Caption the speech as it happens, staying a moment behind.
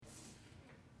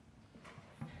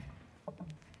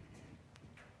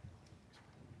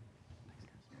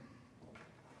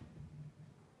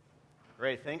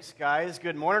Great, thanks guys.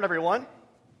 Good morning, everyone.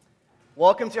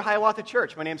 Welcome to Hiawatha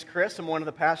Church. My name's Chris. I'm one of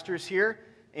the pastors here,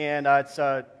 and it's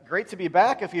great to be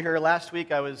back. If you heard last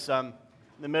week, I was in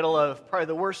the middle of probably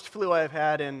the worst flu I've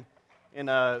had in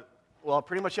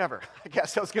pretty much ever. I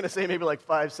guess I was going to say maybe like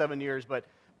 5-7 years, but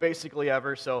basically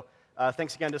ever. So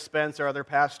thanks again to Spence, our other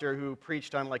pastor, who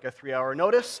preached on like a 3-hour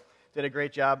notice. Did a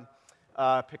great job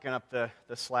picking up the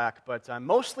slack. But I'm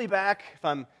mostly back. If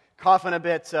I'm coughing a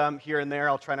bit here and there,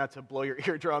 I'll try not to blow your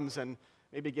eardrums and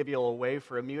maybe give you a little wave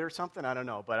for a mute or something. I don't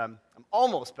know, but I'm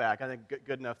almost back. I think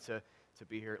good enough to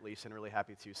be here at least, and really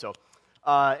happy to. So,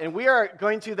 and we are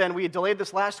going to then, we delayed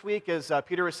this last week, as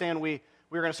Peter was saying, we're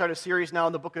going to start a series now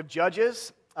in the book of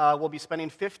Judges. We'll be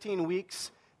spending 15 weeks,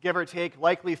 give or take,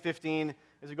 likely 15,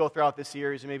 as we go throughout this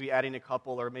series, and maybe adding a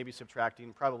couple or maybe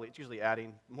subtracting. Probably, it's usually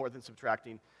adding more than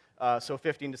subtracting. So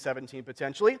 15 to 17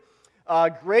 potentially.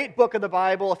 Great book of the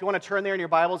Bible. If you want to turn there in your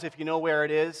Bibles, if you know where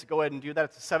it is, go ahead and do that.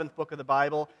 It's the seventh book of the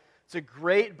Bible. It's a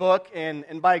great book,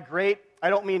 and by great, I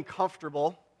don't mean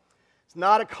comfortable. It's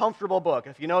not a comfortable book.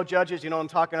 If you know Judges, you know what I'm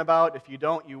talking about. If you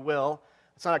don't, you will.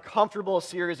 It's not a comfortable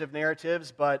series of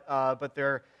narratives, but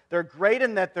they're great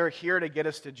in that they're here to get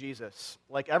us to Jesus.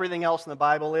 Like everything else in the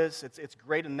Bible is, it's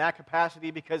great in that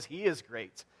capacity because He is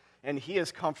great, and He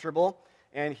is comfortable,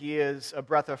 and He is a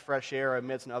breath of fresh air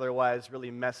amidst an otherwise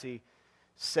really messy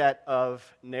set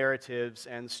of narratives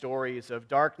and stories of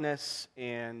darkness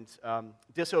and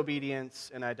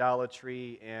disobedience and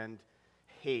idolatry and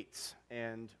hate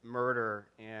and murder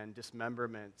and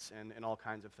dismemberment and all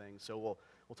kinds of things. So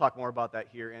we'll talk more about that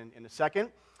here in a second.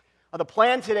 The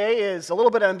plan today is a little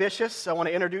bit ambitious. I want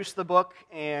to introduce the book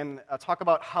and talk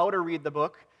about how to read the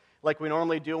book like we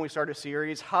normally do when we start a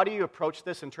series. How do you approach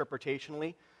this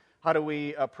interpretationally? How do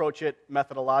we approach it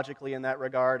methodologically in that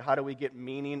regard? How do we get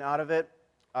meaning out of it?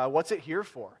 What's it here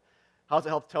for? How does it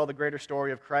help tell the greater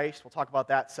story of Christ? We'll talk about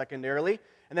that secondarily.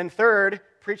 And then third,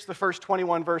 preach the first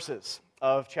 21 verses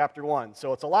of chapter 1.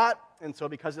 So it's a lot, and so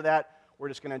because of that, we're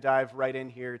just going to dive right in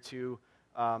here to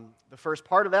the first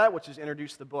part of that, which is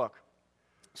introduce the book.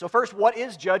 So first, what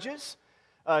is Judges?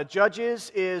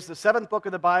 Judges is the seventh book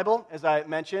of the Bible, as I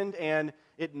mentioned, and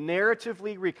it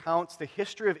narratively recounts the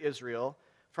history of Israel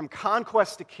from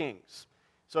conquest to kings.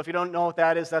 So if you don't know what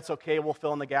that is, that's okay. We'll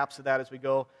fill in the gaps of that as we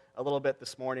go a little bit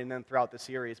this morning and then throughout the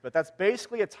series. But that's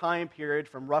basically a time period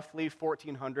from roughly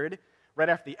 1400, right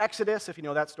after the Exodus, if you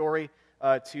know that story,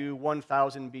 to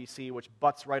 1000 BC, which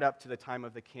butts right up to the time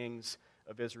of the kings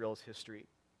of Israel's history.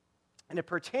 And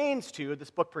this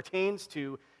book pertains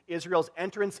to Israel's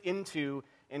entrance into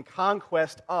and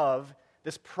conquest of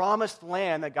this promised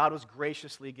land that God was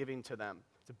graciously giving to them.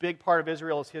 It's a big part of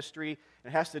Israel's history,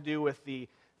 and it has to do with the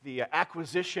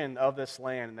acquisition of this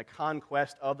land and the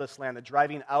conquest of this land, the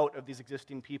driving out of these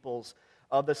existing peoples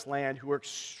of this land who were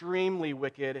extremely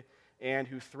wicked and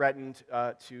who threatened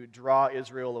to draw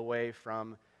Israel away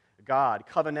from God,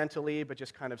 covenantally, but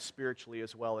just kind of spiritually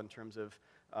as well in terms of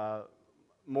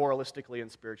moralistically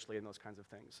and spiritually and those kinds of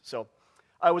things. So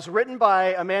it was written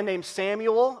by a man named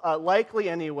Samuel, likely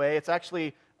anyway. It's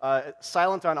actually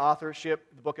silent on authorship.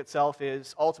 The book itself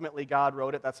is ultimately God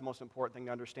wrote it. That's the most important thing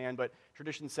to understand. But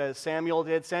tradition says Samuel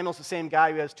did. Samuel's the same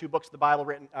guy who has two books of the Bible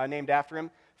written named after him,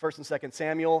 1st and 2nd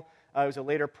Samuel. He was a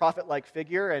later prophet-like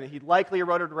figure, and he likely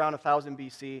wrote it around 1000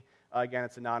 BC. Again,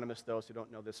 it's anonymous, though, so you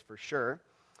don't know this for sure.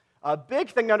 A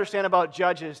big thing to understand about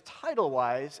Judges,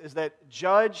 title-wise, is that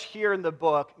judge here in the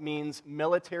book means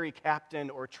military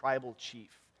captain or tribal chief.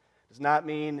 Does not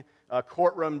mean a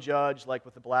courtroom judge, like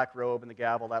with the black robe and the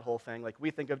gavel, that whole thing. Like we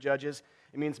think of judges,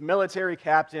 it means military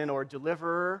captain or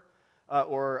deliverer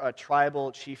or a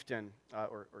tribal chieftain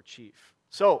or chief.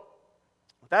 So,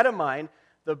 with that in mind,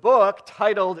 the book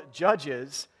titled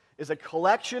Judges is a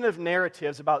collection of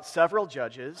narratives about several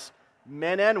judges,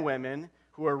 men and women,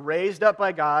 who were raised up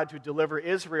by God to deliver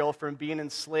Israel from being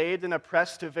enslaved and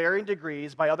oppressed to varying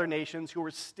degrees by other nations who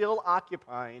were still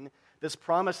occupying this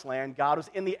promised land God was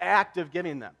in the act of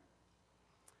giving them.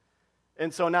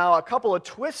 And so now a couple of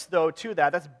twists, though, to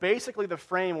that. That's basically the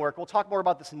framework. We'll talk more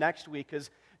about this next week because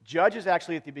Judges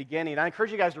actually at the beginning. I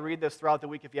encourage you guys to read this throughout the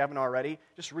week if you haven't already.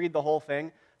 Just read the whole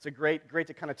thing. It's a great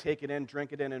to kind of take it in,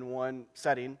 drink it in one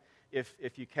setting if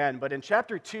you can. But in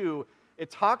chapter 2, it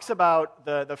talks about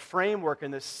the framework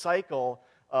and the cycle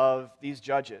of these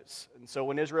judges. And so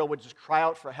when Israel would just cry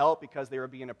out for help because they were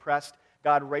being oppressed,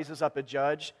 God raises up a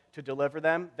judge to deliver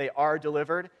them. They are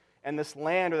delivered. And this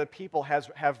land or the people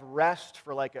have rest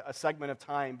for like a segment of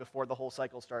time before the whole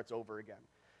cycle starts over again.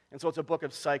 And so it's a book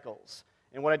of cycles.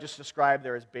 And what I just described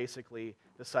there is basically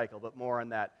the cycle, but more on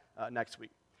that next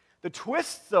week. The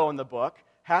twists, though, in the book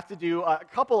have to do a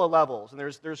couple of levels. And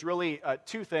there's really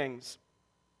two things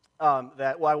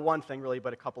one thing really,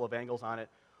 but a couple of angles on it.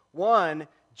 One,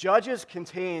 Judges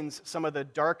contains some of the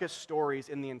darkest stories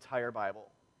in the entire Bible.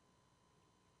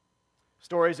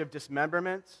 Stories of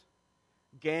dismemberment,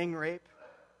 gang rape,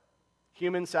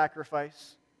 human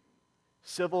sacrifice,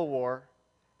 civil war,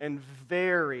 and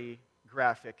very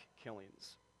graphic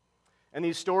killings. And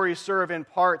these stories serve in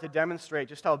part to demonstrate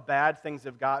just how bad things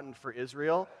have gotten for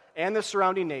Israel and the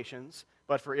surrounding nations,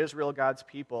 but for Israel, God's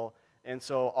people, and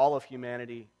so all of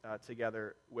humanity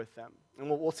together with them. And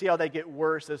we'll see how they get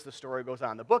worse as the story goes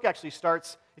on. The book actually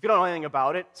starts, if you don't know anything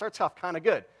about it, starts off kind of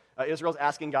good. Israel's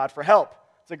asking God for help.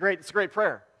 It's a great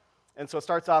prayer. And so it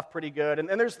starts off pretty good. And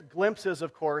there's glimpses,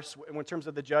 of course, in terms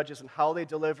of the judges and how they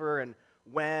deliver and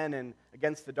when and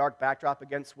against the dark backdrop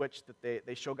against which that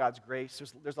they show God's grace.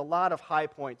 There's a lot of high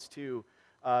points too,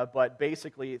 but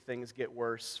basically things get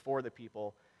worse for the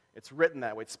people. It's written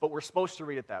that way, but we're supposed to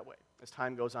read it that way. As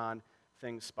time goes on,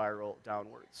 things spiral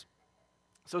downwards.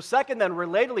 So second then,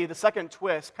 relatedly, the second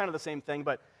twist, kind of the same thing,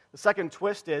 but the second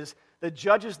twist is the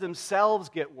judges themselves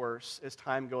get worse as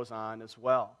time goes on as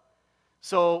well.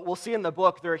 So we'll see in the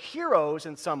book they're heroes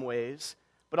in some ways,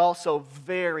 but also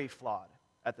very flawed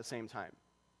at the same time.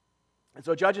 And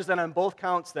so judges then on both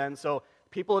counts then, so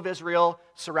people of Israel,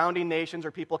 surrounding nations,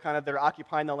 or people kind of that are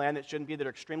occupying the land that shouldn't be, that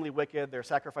are extremely wicked, they're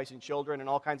sacrificing children and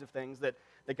all kinds of things that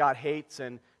God hates,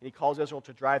 and he calls Israel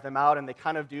to drive them out, and they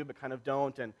kind of do but kind of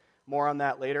don't, and more on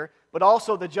that later. But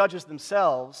also the judges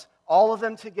themselves, all of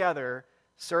them together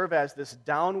serve as this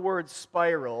downward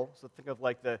spiral. So think of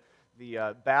like the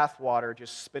bath water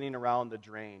just spinning around the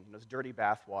drain. This dirty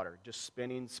bath water, just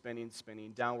spinning,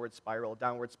 downward spiral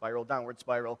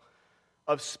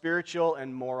of spiritual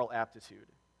and moral aptitude,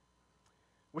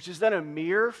 which is then a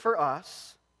mirror for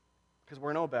us, because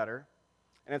we're no better,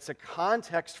 and it's a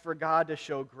context for God to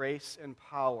show grace and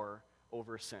power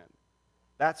over sin.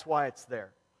 That's why it's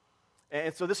there.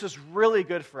 And so this is really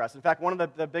good for us. In fact, one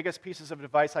of the biggest pieces of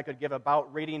advice I could give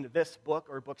about reading this book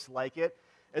or books like it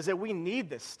is that we need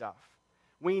this stuff.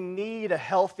 We need a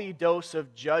healthy dose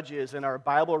of Judges in our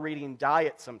Bible reading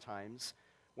diet sometimes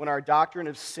when our doctrine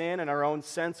of sin and our own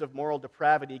sense of moral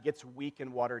depravity gets weak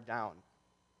and watered down.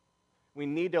 We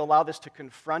need to allow this to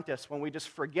confront us when we just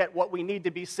forget what we need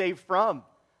to be saved from,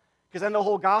 because then the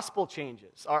whole gospel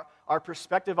changes. Our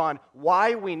perspective on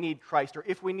why we need Christ, or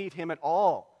if we need him at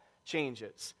all,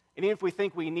 changes. And even if we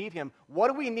think we need him, what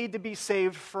do we need to be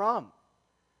saved from?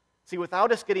 See,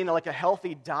 without us getting like a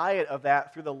healthy diet of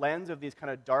that through the lens of these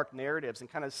kind of dark narratives and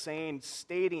kind of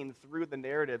stating through the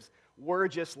narratives, we're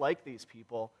just like these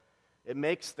people, it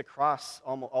makes the cross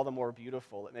all the more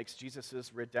beautiful. It makes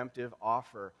Jesus' redemptive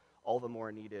offer all the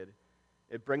more needed.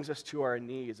 It brings us to our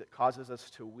knees. It causes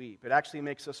us to weep. It actually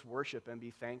makes us worship and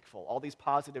be thankful. All these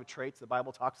positive traits the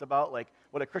Bible talks about, like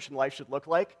what a Christian life should look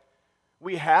like,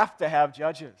 we have to have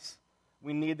Judges.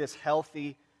 We need this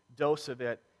healthy dose of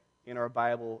it in our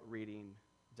Bible reading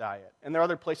diet. And there are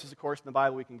other places, of course, in the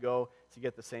Bible we can go to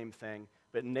get the same thing,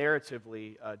 but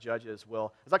narratively, Judges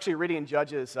will. I was actually reading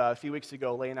Judges a few weeks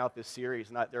ago, laying out this series,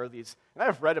 and there are these, and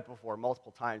I've read it before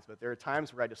multiple times, but there are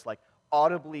times where I just like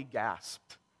audibly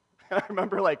gasped. I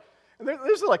remember and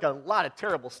there's like a lot of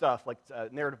terrible stuff, like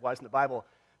narrative-wise in the Bible,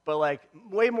 but like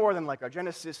way more than like our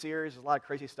Genesis series. There's a lot of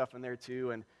crazy stuff in there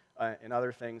too, and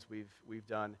other things we've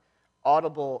done.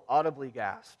 Audibly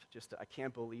gasped. I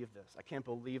can't believe this. I can't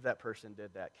believe that person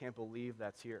did that. Can't believe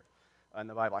that's here in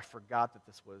the Bible. I forgot that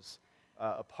this was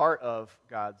a part of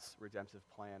God's redemptive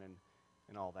plan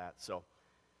and all that. So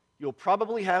you'll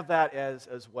probably have that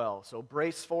as well. So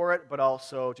brace for it, but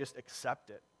also just accept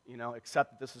it.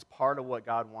 Accept that this is part of what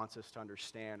God wants us to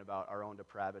understand about our own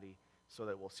depravity so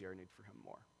that we'll see our need for him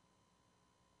more.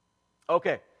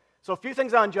 Okay, so a few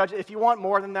things on Judges. If you want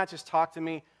more than that, just talk to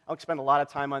me. I'll spend a lot of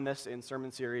time on this in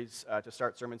sermon series, to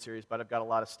start sermon series, but I've got a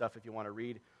lot of stuff if you want to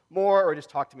read more or just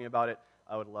talk to me about it.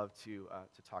 I would love to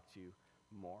talk to you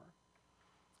more.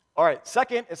 All right,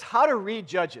 second is how to read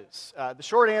Judges. The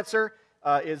short answer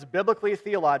is biblically,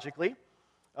 theologically.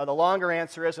 The longer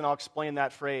answer is, and I'll explain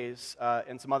that phrase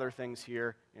and some other things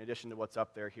here in addition to what's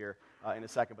up there here in a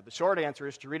second, but the short answer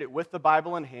is to read it with the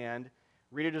Bible in hand,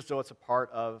 read it as though it's a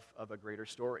part of a greater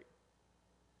story.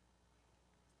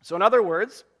 So in other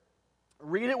words,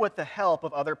 read it with the help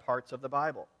of other parts of the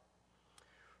Bible.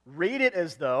 Read it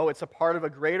as though it's a part of a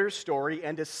greater story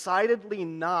and decidedly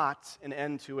not an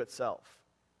end to itself.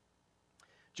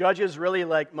 Judges, really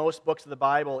like most books of the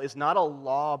Bible, is not a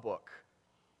law book,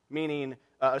 meaning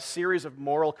a series of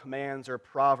moral commands or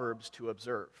proverbs to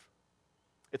observe.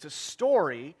 It's a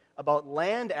story about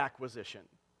land acquisition.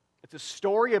 It's a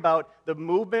story about the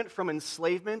movement from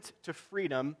enslavement to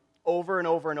freedom over and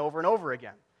over and over and over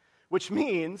again. which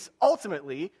means,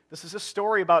 ultimately, this is a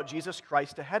story about Jesus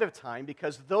Christ ahead of time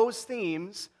because those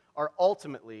themes are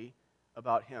ultimately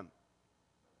about him.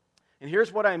 And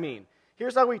here's what I mean.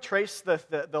 Here's how we trace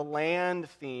the land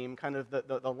theme, kind of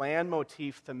the land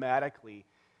motif thematically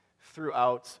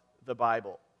throughout the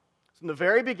Bible. So in the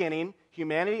very beginning,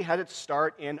 humanity had its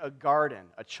start in a garden,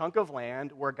 a chunk of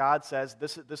land where God says,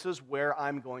 this is where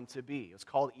I'm going to be. It's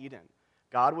called Eden.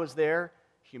 God was there.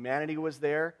 Humanity was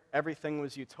there. Everything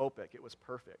was utopic. It was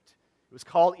perfect. It was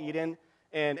called Eden.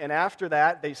 And after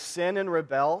that, they sin and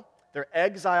rebel. They're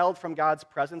exiled from God's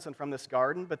presence and from this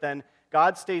garden. But then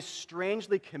God stays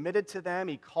strangely committed to them.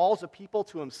 He calls a people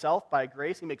to himself by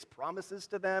grace. He makes promises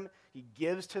to them. He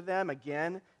gives to them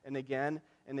again and again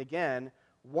and again.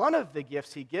 One of the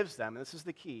gifts he gives them, and this is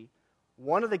the key,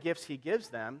 one of the gifts he gives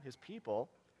them, his people,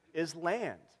 is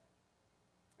land.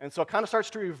 And so it kind of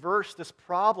starts to reverse this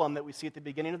problem that we see at the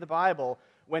beginning of the Bible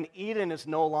when Eden is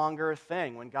no longer a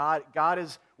thing, when God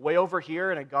is way over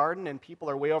here in a garden and people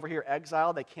are way over here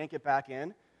exiled, they can't get back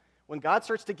in. When God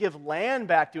starts to give land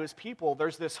back to his people,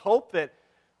 there's this hope that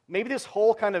maybe this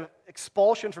whole kind of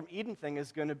expulsion from Eden thing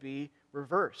is going to be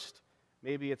reversed.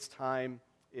 Maybe its time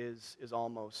is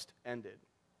almost ended.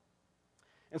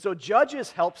 And so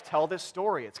Judges helps tell this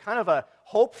story. It's kind of a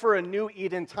hope for a new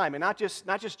Eden time. And not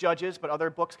just Judges, but other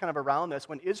books kind of around this.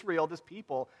 When Israel, this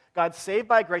people, God saved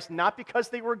by grace, not because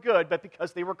they were good, but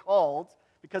because they were called,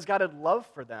 because God had love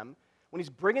for them. When he's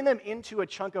bringing them into a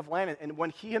chunk of land, and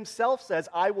when he himself says,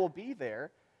 I will be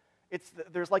there,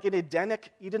 there's like an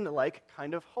Edenic, Eden-like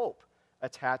kind of hope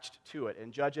attached to it.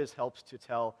 And Judges helps to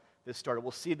tell this story.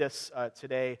 We'll see this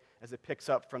today as it picks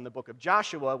up from the book of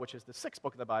Joshua, which is the 6th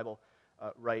book of the Bible,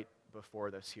 right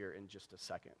before this here in just a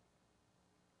second.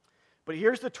 But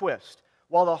here's the twist.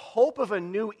 While the hope of a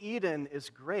new Eden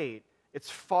is great, it's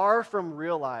far from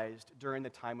realized during the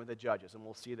time of the Judges, and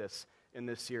we'll see this in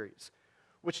this series,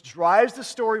 which drives the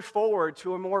story forward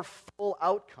to a more full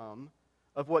outcome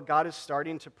of what God is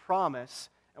starting to promise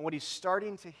and what he's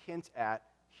starting to hint at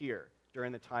here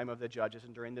during the time of the Judges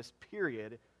and during this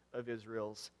period of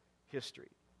Israel's history.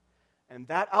 And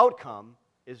that outcome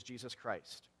is Jesus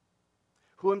Christ,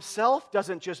 who himself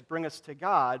doesn't just bring us to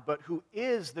God, but who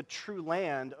is the true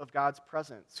land of God's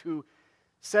presence, who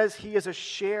says he is a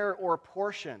share or a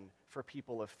portion for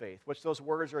people of faith, which those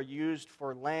words are used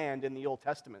for land in the Old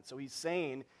Testament. So he's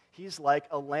saying he's like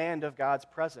a land of God's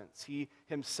presence. He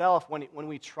himself, when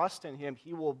we trust in him,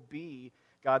 he will be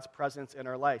God's presence in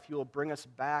our life. He will bring us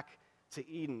back to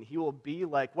Eden. He will be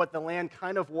like what the land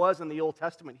kind of was in the Old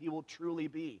Testament. He will truly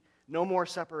be. No more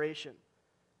separation.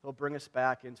 He'll bring us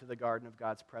back into the garden of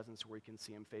God's presence where we can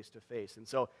see him face to face. And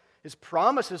so his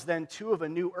promise is then, too, of a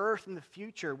new earth in the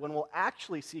future when we'll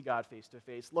actually see God face to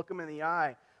face, look him in the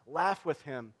eye, laugh with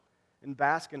him, and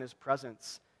bask in his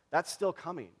presence. That's still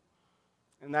coming.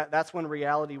 And that's when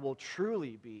reality will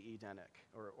truly be Edenic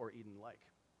or Eden-like.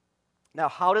 Now,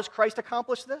 how does Christ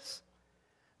accomplish this?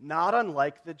 Not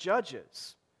unlike the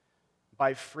Judges,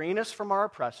 by freeing us from our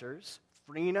oppressors,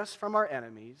 freeing us from our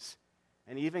enemies,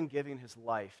 and even giving his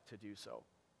life to do so.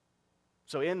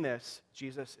 So in this,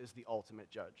 Jesus is the ultimate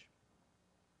judge.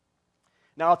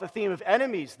 Now, at the theme of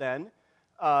enemies then,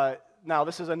 now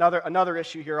this is another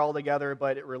issue here altogether,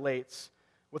 but it relates.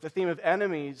 With the theme of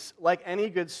enemies, like any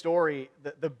good story,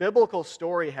 the biblical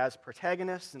story has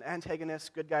protagonists and antagonists,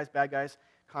 good guys, bad guys,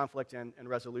 conflict and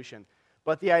resolution.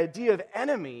 But the idea of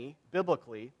enemy,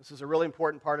 biblically, this is a really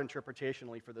important part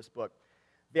interpretationally for this book,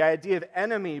 the idea of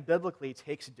enemy biblically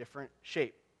takes different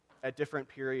shape at different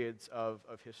periods of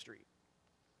history.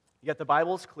 Yet the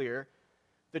Bible is clear.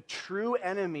 The true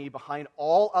enemy behind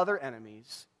all other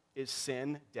enemies is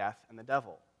sin, death, and the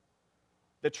devil.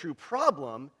 The true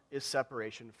problem is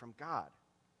separation from God.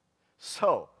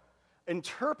 So,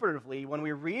 interpretively, when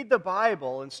we read the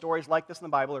Bible and stories like this in the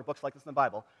Bible or books like this in the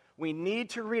Bible, we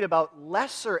need to read about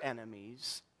lesser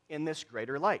enemies in this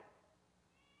greater light.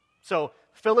 So,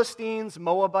 Philistines,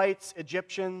 Moabites,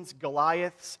 Egyptians,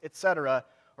 Goliaths, etc.,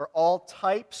 are all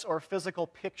types or physical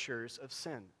pictures of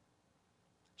sin.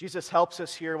 Jesus helps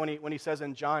us here when he says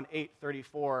in John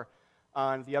 8:34,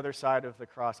 on the other side of the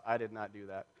cross, I did not do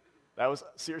that. That was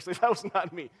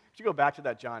not me. Could you go back to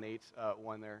that John 8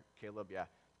 one there, Caleb? Yeah,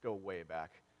 go way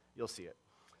back. You'll see it.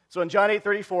 So in John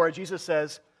 8:34, Jesus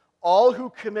says, all who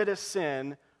commit a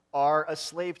sin are a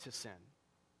slave to sin.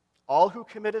 All who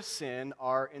commit a sin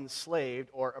are enslaved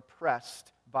or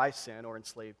oppressed by sin or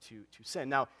enslaved to sin.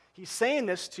 Now, he's saying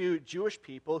this to Jewish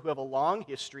people who have a long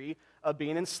history of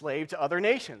being enslaved to other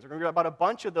nations. We're going to read about a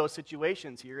bunch of those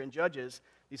situations here in Judges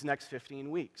these next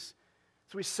 15 weeks.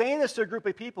 So he's saying this to a group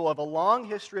of people of a long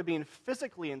history of being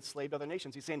physically enslaved to other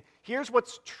nations. He's saying, here's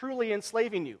what's truly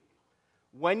enslaving you.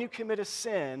 When you commit a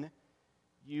sin,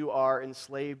 you are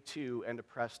enslaved to and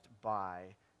oppressed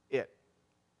by it.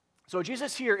 So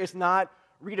Jesus here is not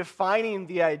redefining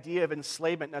the idea of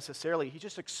enslavement necessarily. He's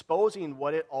just exposing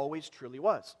what it always truly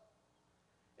was,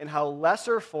 and how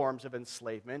lesser forms of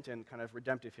enslavement and kind of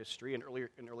redemptive history in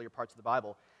earlier parts of the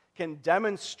Bible can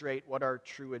demonstrate what our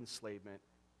true enslavement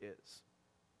is.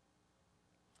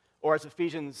 Or as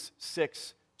Ephesians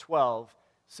 6:12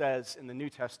 says in the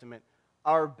New Testament,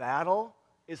 our battle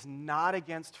is not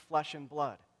against flesh and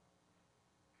blood.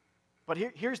 But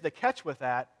here's the catch with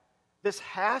that. This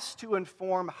has to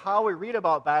inform how we read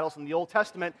about battles in the Old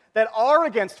Testament that are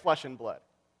against flesh and blood.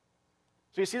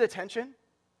 So you see the tension?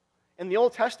 In the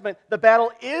Old Testament, the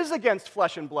battle is against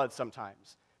flesh and blood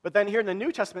sometimes. But then here in the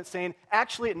New Testament saying,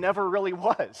 actually it never really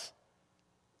was.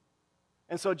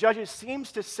 And so Judges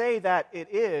seems to say that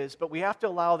it is, but we have to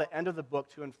allow the end of the book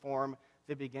to inform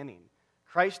the beginning.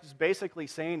 Christ is basically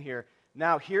saying here,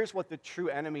 now here's what the true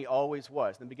enemy always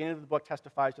was. The beginning of the book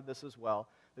testifies to this as well.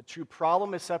 The true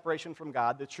problem is separation from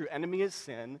God. The true enemy is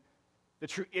sin. The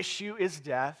true issue is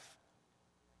death.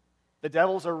 The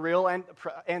devil's a real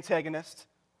antagonist.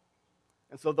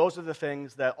 And so those are the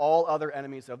things that all other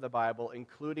enemies of the Bible,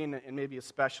 including and maybe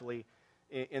especially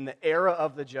in the era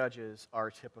of the Judges,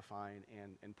 are typifying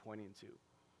and pointing to.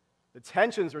 The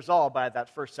tension's resolved by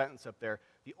that first sentence up there.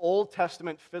 The Old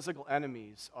Testament physical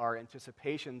enemies are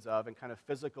anticipations of and kind of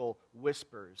physical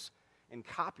whispers and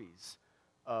copies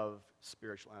of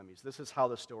spiritual enemies. This is how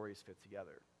the stories fit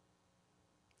together.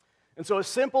 And so a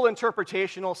simple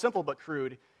but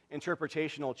crude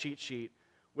interpretational cheat sheet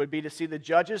would be to see the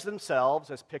judges themselves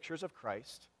as pictures of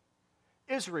Christ,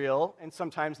 Israel, and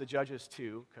sometimes the judges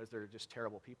too, because they're just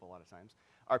terrible people a lot of times,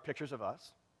 are pictures of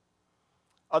us.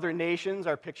 Other nations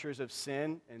are pictures of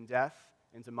sin and death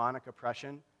and demonic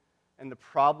oppression and the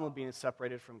problem of being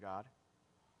separated from God.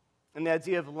 And the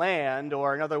idea of land,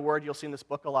 or another word you'll see in this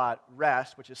book a lot,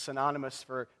 rest, which is synonymous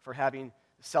for having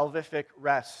salvific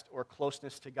rest or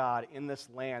closeness to God in this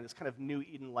land, this kind of new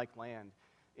Eden-like land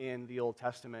in the Old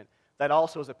Testament. That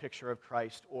also is a picture of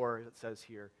Christ, or as it says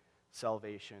here,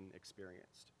 salvation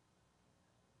experienced.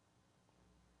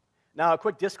 Now, a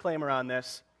quick disclaimer on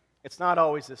this. It's not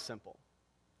always this simple.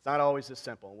 It's not always this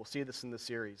simple. We'll see this in the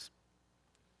series.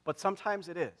 But sometimes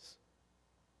it is.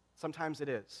 Sometimes it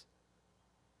is.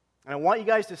 And I want you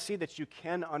guys to see that you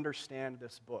can understand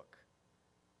this book.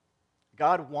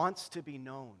 God wants to be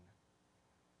known.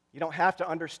 You don't have to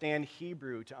understand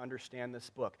Hebrew to understand this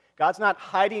book. God's not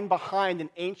hiding behind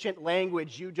an ancient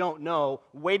language you don't know,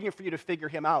 waiting for you to figure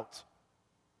him out.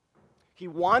 He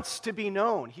wants to be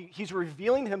known. He's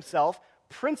revealing himself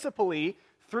principally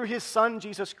through his Son,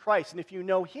 Jesus Christ. And if you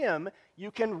know him,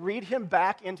 you can read him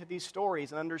back into these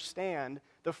stories and understand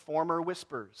the former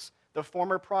whispers, the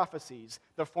former prophecies,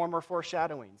 the former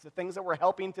foreshadowings, the things that were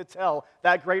helping to tell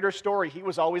that greater story he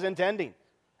was always intending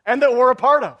and that we're a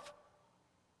part of.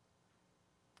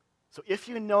 So if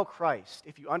you know Christ,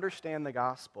 if you understand the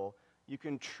gospel, you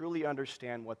can truly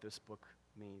understand what this book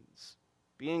means.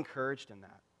 Be encouraged in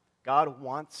that. God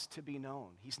wants to be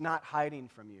known. He's not hiding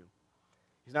from you.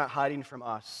 He's not hiding from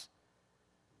us.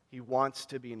 He wants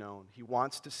to be known. He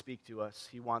wants to speak to us.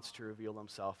 He wants to reveal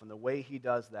himself. And the way he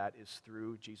does that is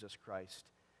through Jesus Christ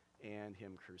and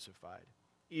him crucified,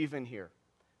 even here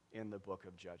in the book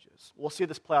of Judges. We'll see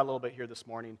this play out a little bit here this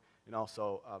morning and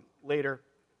also later.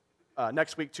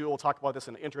 Next week, too, we'll talk about this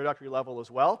in an introductory level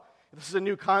as well. If this is a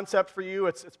new concept for you,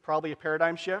 it's probably a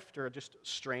paradigm shift or just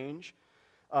strange.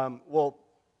 We'll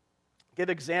give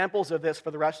examples of this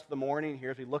for the rest of the morning here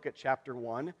as we look at chapter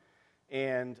 1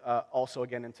 and also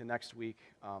again into next week.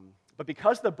 But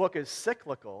because the book is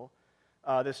cyclical,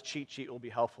 this cheat sheet will be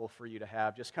helpful for you to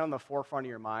have just kind of in the forefront of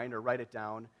your mind, or write it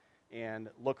down and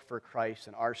look for Christ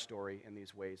and our story in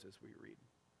these ways as we read.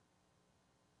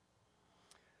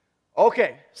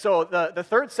 Okay, so the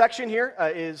third section here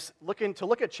is look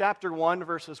at chapter 1,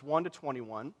 verses 1 to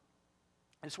 21.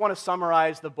 I just want to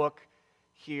summarize the book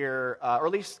here, or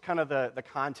at least kind of the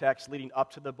context leading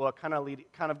up to the book, kind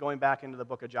of going back into the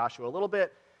book of Joshua a little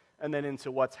bit, and then into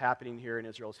what's happening here in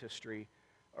Israel's history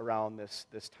around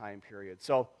this time period.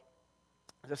 So,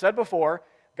 as I said before,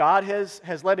 God has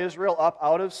led Israel up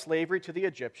out of slavery to the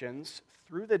Egyptians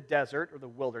through the desert or the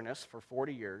wilderness for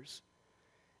 40 years.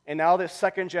 And now this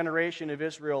second generation of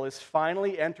Israel is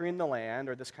finally entering the land,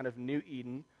 or this kind of new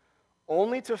Eden,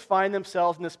 only to find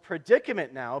themselves in this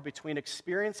predicament now between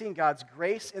experiencing God's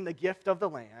grace in the gift of the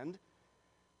land,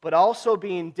 but also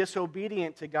being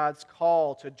disobedient to God's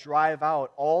call to drive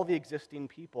out all the existing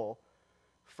people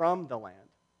from the land.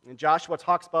 And Joshua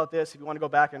talks about this. If you want to go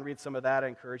back and read some of that, I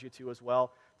encourage you to as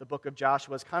well. The book of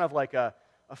Joshua is kind of like a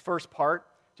first part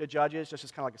to Judges, just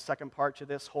as kind of like a second part to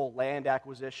this whole land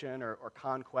acquisition or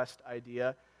conquest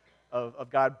idea of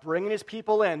God bringing his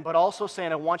people in, but also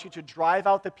saying, I want you to drive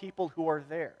out the people who are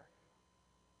there.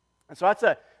 And so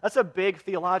that's a big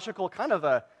theological, kind of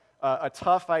a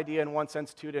tough idea in one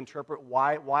sense, too, to interpret.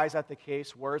 Why is that the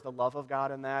case? Where's the love of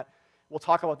God in that? We'll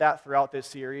talk about that throughout this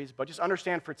series, but just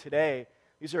understand for today,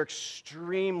 these are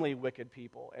extremely wicked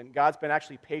people, and God's been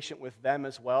actually patient with them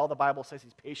as well. The Bible says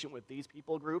he's patient with these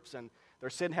people groups, and their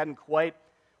sin hadn't quite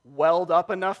welled up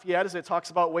enough yet, as it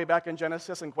talks about way back in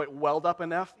Genesis, and quite welled up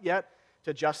enough yet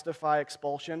to justify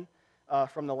expulsion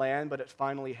from the land, but it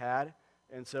finally had.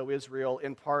 And so Israel,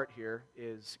 in part here,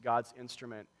 is God's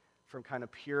instrument from kind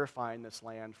of purifying this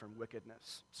land from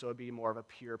wickedness. So it'd be more of a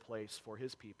pure place for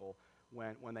his people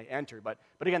when they enter. But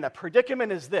again, the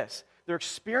predicament is this. They're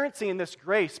experiencing this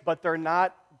grace, but they're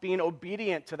not being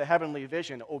obedient to the heavenly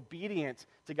vision, obedient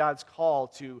to God's call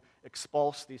to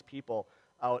expulse these people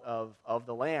out of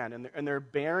the land. And they're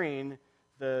bearing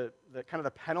the kind of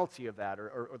the penalty of that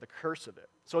or the curse of it.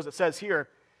 So as it says here,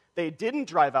 they didn't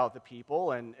drive out the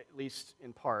people, and at least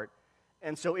in part.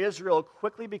 And so Israel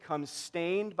quickly becomes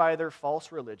stained by their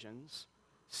false religions,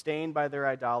 stained by their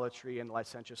idolatry and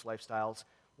licentious lifestyles.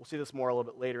 We'll see this more a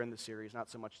little bit later in the series, not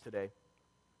so much today,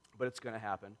 but it's going to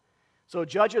happen. So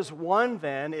Judges 1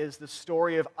 then is the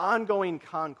story of ongoing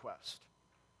conquest.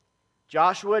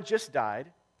 Joshua just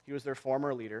died. He was their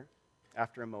former leader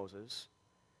after Moses.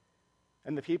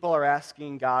 And the people are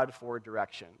asking God for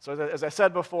direction. So as I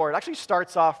said before, it actually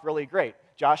starts off really great.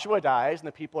 Joshua dies, and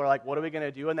the people are like, what are we going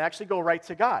to do? And they actually go right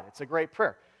to God. It's a great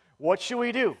prayer. What should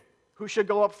we do? Who should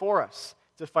go up for us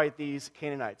to fight these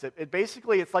Canaanites?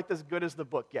 It's like as good as the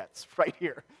book gets right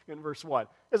here in verse 1.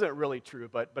 Isn't really true,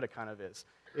 but it kind of is.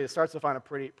 It starts off on a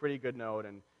pretty good note,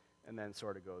 and then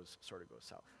sort of goes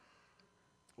south,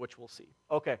 which we'll see.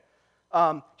 Okay.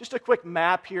 Just a quick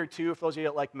map here, too, for those of you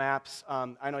that like maps.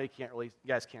 I know you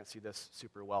guys can't see this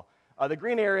super well. The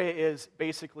green area is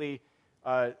basically,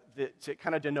 it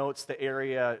kind of denotes the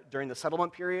area during the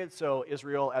settlement period. So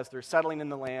Israel, as they're settling in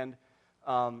the land,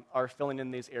 are filling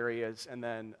in these areas. And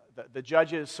then the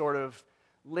judges sort of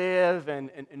live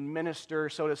and minister,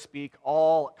 so to speak,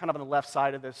 all kind of on the left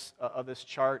side of this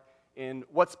chart in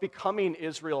what's becoming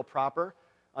Israel proper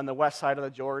on the west side of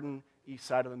the Jordan, east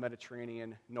side of the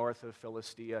Mediterranean, north of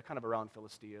Philistia, kind of around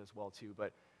Philistia as well too.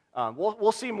 But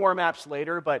we'll see more maps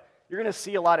later, but you're going to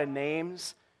see a lot of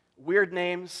names, weird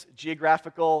names,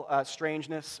 geographical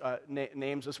strangeness,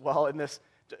 names as well in this.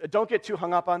 Don't get too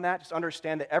hung up on that. Just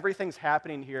understand that everything's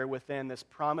happening here within this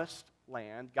promised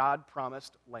land,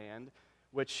 God-promised land,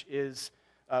 which is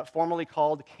formerly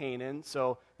called Canaan.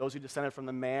 So those who descended from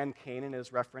the man Canaan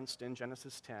is referenced in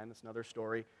Genesis 10. It's another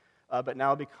story. But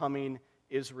now becoming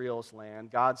Israel's land,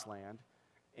 God's land,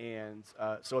 and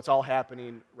so it's all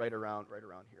happening right around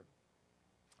here.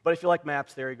 But if you like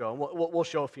maps, there you go. And we'll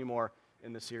show a few more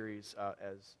in the series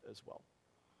as well.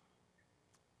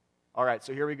 All right,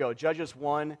 so here we go. Judges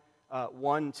 1,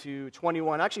 1 to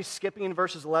 21. Actually skipping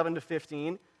verses 11 to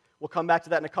 15. We'll come back to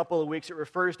that in a couple of weeks. It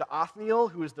refers to Othniel,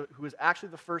 who is actually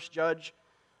the first judge,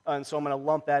 and so I'm going to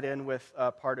lump that in with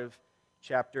part of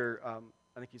chapter.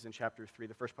 I think he's in chapter 3,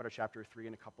 the first part of chapter 3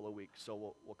 in a couple of weeks,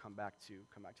 so we'll come back to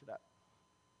that.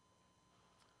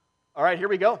 All right, here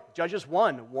we go. Judges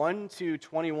 1, 1 to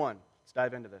 21. Let's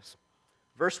dive into this.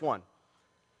 Verse 1.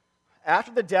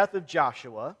 After the death of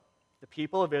Joshua, the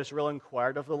people of Israel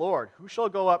inquired of the Lord, who shall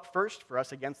go up first for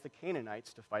us against the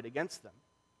Canaanites to fight against them?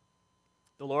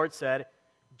 The Lord said,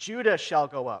 Judah shall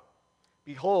go up.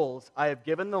 Behold, I have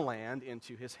given the land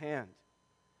into his hand.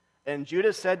 And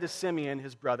Judah said to Simeon,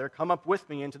 his brother, come up with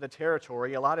me into the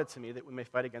territory allotted to me that we may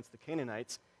fight against the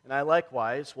Canaanites, and I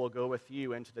likewise will go with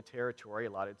you into the territory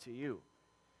allotted to you.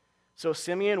 So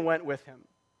Simeon went with him.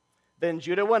 Then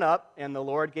Judah went up, and the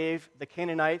Lord gave the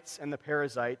Canaanites and the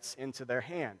Perizzites into their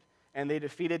hand, and they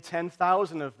defeated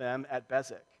 10,000 of them at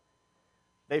Bezek.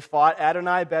 They fought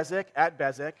Adonai-Bezek at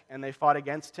Bezek, and they fought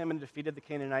against him and defeated the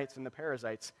Canaanites and the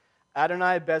Perizzites.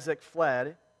 Adonai-Bezek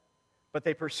fled, but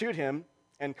they pursued him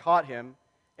and caught him,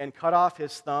 and cut off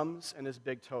his thumbs and his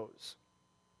big toes.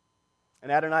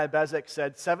 And Adonai-Bezek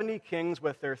said, 70 kings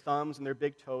with their thumbs and their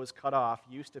big toes cut off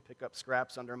used to pick up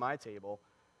scraps under my table.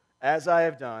 As I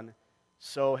have done,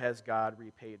 so has God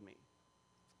repaid me.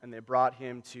 And they brought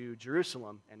him to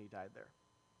Jerusalem, and he died there.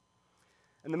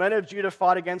 And the men of Judah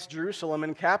fought against Jerusalem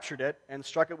and captured it, and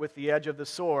struck it with the edge of the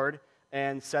sword,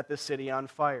 and set the city on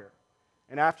fire.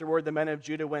 And afterward, the men of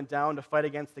Judah went down to fight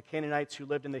against the Canaanites who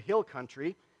lived in the hill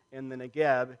country, in the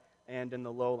Negeb, and in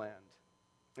the lowland.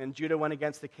 And Judah went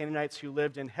against the Canaanites who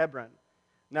lived in Hebron.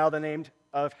 Now the name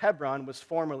of Hebron was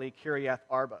formerly Kiriath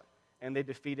Arba, and they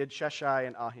defeated Sheshai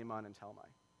and Ahiman and Talmai.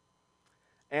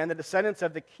 And the descendants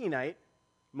of the Kenite,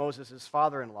 Moses'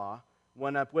 father-in-law,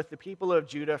 went up with the people of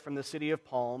Judah from the city of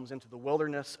palms into the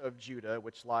wilderness of Judah,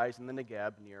 which lies in the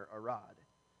Negeb near Arad.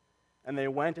 And they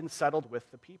went and settled with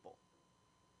the people.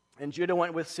 And Judah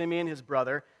went with Simeon his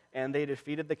brother, and they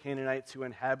defeated the Canaanites who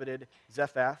inhabited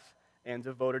Zephath and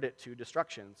devoted it to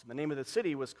destruction. So the name of the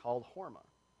city was called Hormah.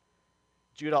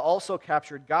 Judah also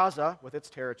captured Gaza with its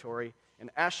territory, and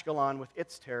Ashkelon with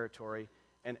its territory,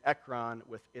 and Ekron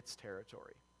with its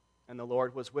territory. And the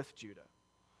Lord was with Judah.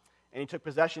 And he took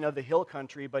possession of the hill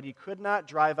country, but he could not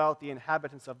drive out the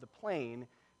inhabitants of the plain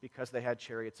because they had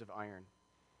chariots of iron.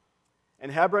 And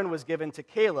Hebron was given to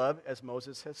Caleb, as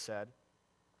Moses has said,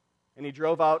 and he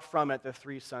drove out from it the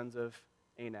 3 sons of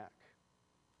Anak.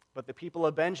 But the people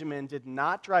of Benjamin did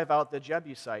not drive out the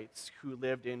Jebusites who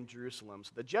lived in Jerusalem.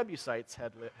 So the Jebusites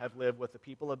have lived with the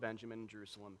people of Benjamin in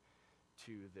Jerusalem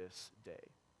to this day.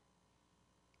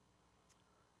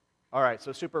 All right,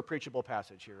 so super preachable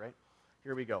passage here, right?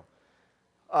 Here we go.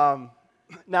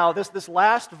 Now, this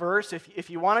last verse, if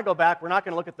you want to go back, we're not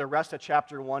going to look at the rest of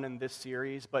chapter 1 in this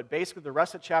series, but basically the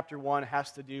rest of chapter 1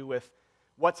 has to do with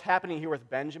what's happening here with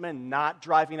Benjamin, not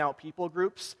driving out people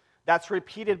groups. That's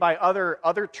repeated by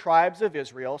other tribes of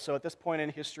Israel. So at this point in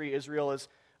history, Israel is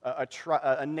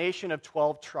a nation of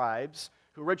 12 tribes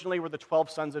who originally were the 12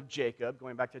 sons of Jacob,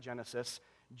 going back to Genesis.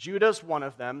 Judah's one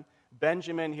of them.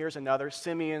 Benjamin, here's another.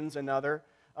 Simeon's another.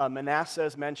 Manasseh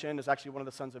is mentioned, is actually one of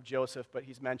the sons of Joseph, but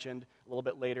he's mentioned a little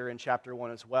bit later in chapter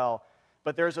 1 as well.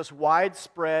 But there's this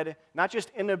widespread, not just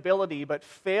inability, but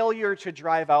failure to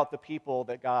drive out the people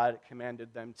that God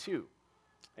commanded them to.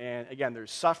 And again,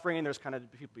 there's suffering, there's kind of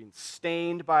people being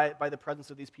stained by the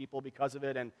presence of these people because of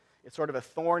it, and it's sort of a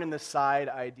thorn in the side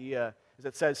idea. As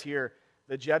it says here,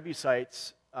 the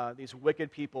Jebusites, these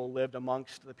wicked people, lived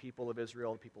amongst the people of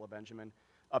Israel, the people of Benjamin,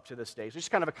 up to this day. So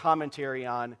just kind of a commentary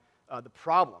on the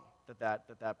problem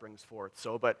that brings forth.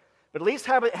 So, but at least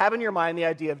have in your mind the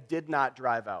idea of did not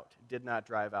drive out. Did not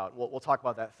drive out. We'll talk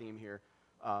about that theme here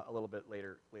a little bit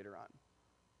later on.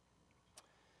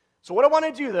 So what I want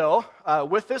to do, though,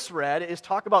 with this read, is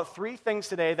talk about 3 things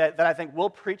today that I think will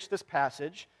preach this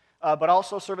passage, but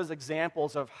also serve as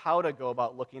examples of how to go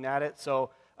about looking at it.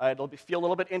 So it'll feel a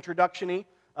little bit introduction-y,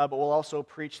 but we'll also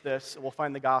preach this. We'll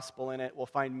find the gospel in it. We'll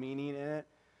find meaning in it.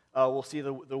 We'll see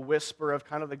the whisper of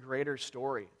kind of the greater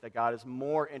story that God is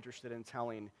more interested in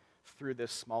telling through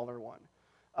this smaller one.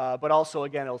 But also,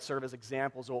 again, it'll serve as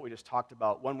examples of what we just talked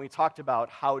about when we talked about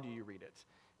how do you read it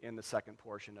in the second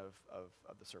portion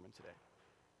of the sermon today.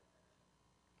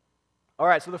 All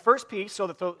right, so the first piece,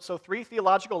 so 3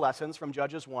 theological lessons from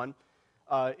Judges 1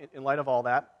 in light of all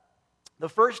that. The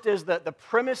first is the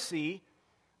primacy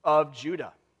of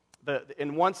Judah.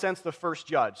 In one sense, the first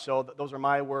judge. So those are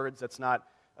my words. He's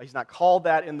not called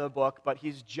that in the book, but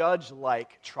he's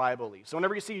judge-like tribally. So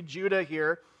whenever you see Judah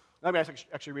here, let me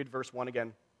actually read verse 1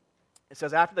 again. It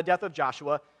says, after the death of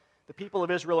Joshua, the people of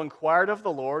Israel inquired of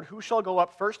the Lord, who shall go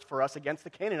up first for us against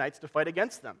the Canaanites to fight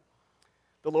against them?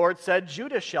 The Lord said,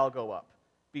 Judah shall go up.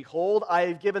 Behold, I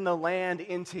have given the land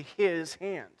into his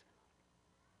hand.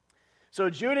 So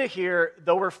Judah here,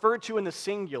 though referred to in the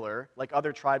singular, like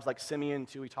other tribes like Simeon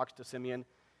too, he talks to Simeon,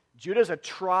 Judah is a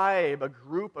tribe, a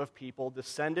group of people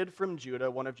descended from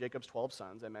Judah, one of Jacob's 12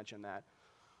 sons, I mentioned that.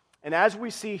 And as we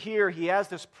see here, he has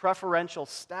this preferential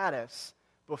status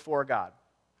before God.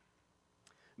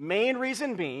 Main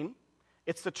reason being,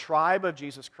 it's the tribe of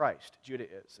Jesus Christ, Judah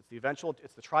is.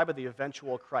 It's the tribe of the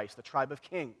eventual Christ, the tribe of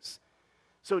kings.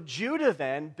 So Judah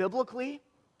then, biblically,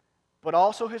 but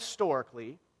also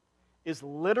historically, is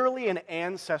literally an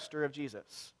ancestor of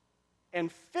Jesus,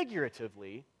 and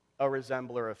figuratively, a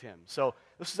resembler of him. So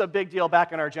this is a big deal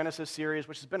back in our Genesis series,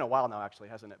 which has been a while now, actually,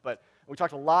 hasn't it? But we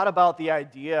talked a lot about the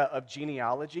idea of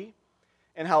genealogy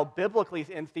and how biblically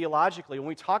and theologically, when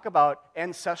we talk about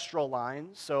ancestral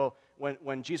lines, so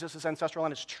when Jesus' ancestral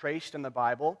line is traced in the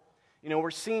Bible, we're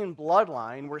seeing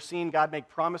bloodline, we're seeing God make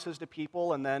promises to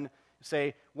people, and then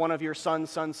say one of your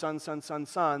sons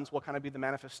will kind of be the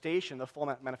manifestation, the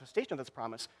full manifestation of this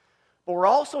promise. But we're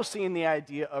also seeing the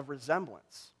idea of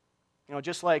resemblance.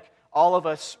 Just like all of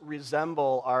us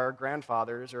resemble our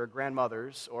grandfathers or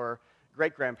grandmothers or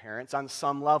great-grandparents on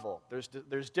some level.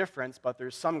 There's difference, but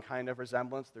there's some kind of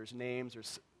resemblance. There's names,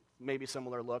 there's maybe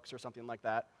similar looks or something like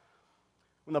that.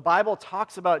 When the Bible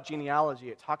talks about genealogy,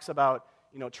 it talks about,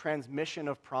 transmission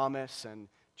of promise and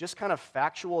just kind of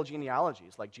factual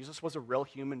genealogies, like Jesus was a real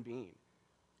human being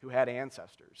who had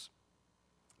ancestors.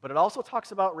 But it also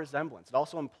talks about resemblance. It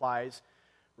also implies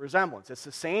resemblance. It's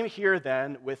the same here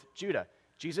then with Judah.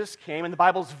 Jesus came, and the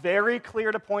Bible's very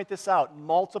clear to point this out,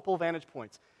 multiple vantage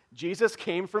points. Jesus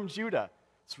came from Judah.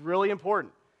 It's really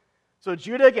important. So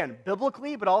Judah, again,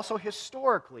 biblically, but also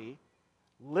historically,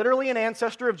 literally an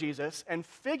ancestor of Jesus, and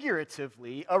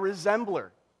figuratively a resembler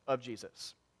of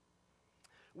Jesus.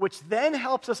 Which then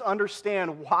helps us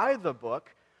understand why the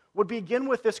book would begin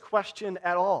with this question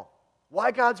at all.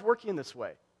 Why God's working this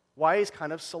way. Why he's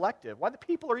kind of selective. Why the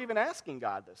people are even asking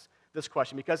God this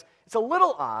question. Because it's a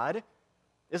little odd,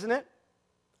 isn't it?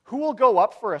 Who will go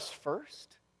up for us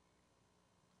first?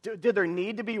 Did there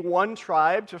need to be one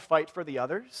tribe to fight for the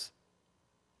others?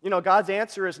 You know, God's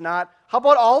answer is not, how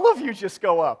about all of you just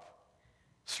go up?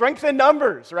 Strength in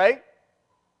numbers, right?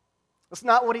 That's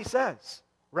not what he says.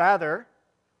 Rather,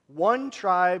 one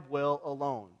tribe will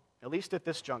alone, at least at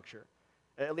this juncture,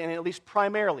 and at least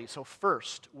primarily, so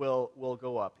first will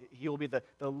go up. He will be the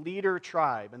leader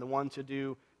tribe and the one to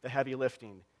do the heavy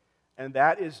lifting, and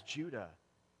that is Judah.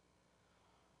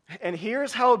 And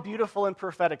here's how beautiful and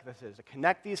prophetic this is, to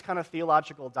connect these kind of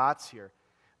theological dots here.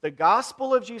 The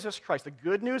gospel of Jesus Christ, the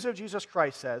good news of Jesus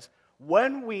Christ says,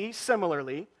 when we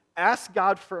similarly ask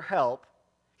God for help,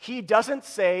 he doesn't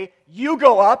say, you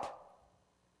go up.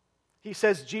 He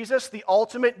says, Jesus, the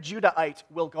ultimate Judahite,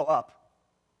 will go up.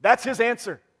 That's his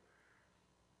answer.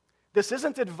 This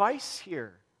isn't advice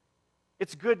here.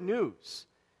 It's good news.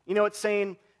 You know, it's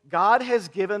saying, God has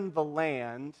given the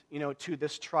land, to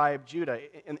this tribe, Judah.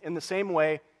 In the same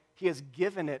way, he has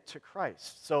given it to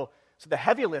Christ. So the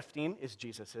heavy lifting is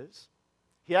Jesus's.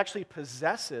 He actually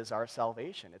possesses our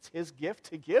salvation. It's his gift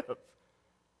to give.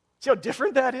 See how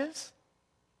different that is?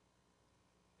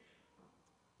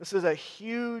 This is a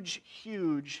huge,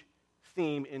 huge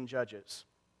theme in Judges.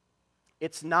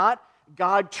 It's not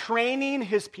God training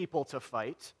his people to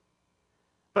fight,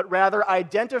 but rather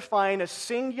identifying a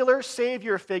singular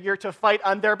Savior figure to fight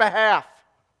on their behalf.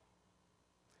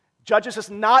 Judges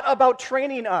is not about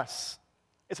training us.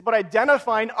 It's about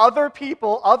identifying other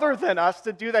people other than us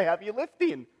to do the heavy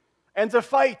lifting and to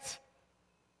fight.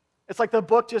 It's like the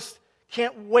book just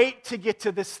can't wait to get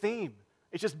to this theme.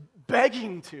 It's just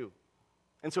begging to.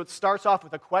 And so it starts off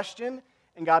with a question,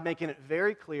 and God making it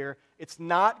very clear it's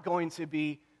not going to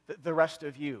be the rest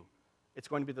of you. It's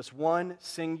going to be this one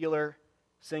singular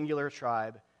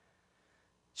tribe.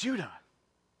 Judah,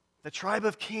 the tribe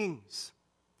of kings,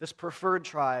 this preferred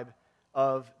tribe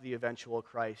of the eventual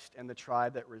Christ, and the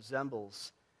tribe that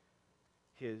resembles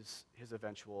his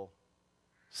eventual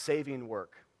saving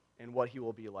work and what he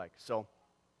will be like. So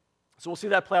we'll see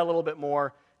that play a little bit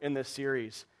more in this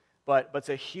series. But it's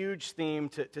a huge theme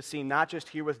to see, not just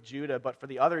here with Judah, but for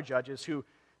the other judges who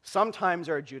sometimes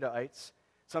are Judahites,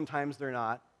 sometimes they're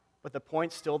not. But the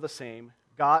point's still the same.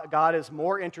 God is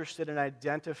more interested in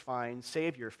identifying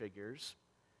Savior figures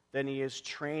than he is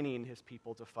training his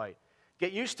people to fight.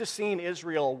 Get used to seeing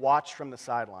Israel watch from the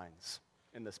sidelines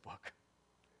in this book.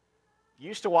 Get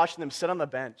used to watching them sit on the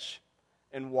bench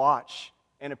and watch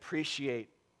and appreciate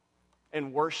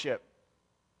and worship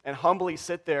and humbly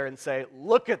sit there and say,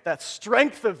 look at that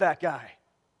strength of that guy.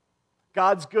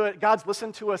 God's good. God's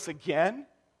listened to us again.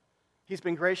 He's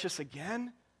been gracious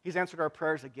again. He's answered our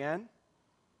prayers again.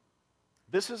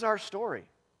 This is our story.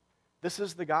 This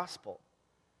is the gospel.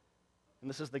 And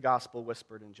this is the gospel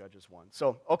whispered in Judges 1.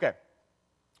 So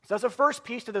that's the first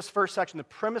piece to this first section, the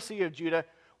primacy of Judah.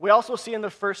 We also see in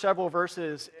the first several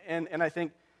verses, and I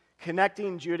think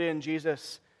connecting Judah and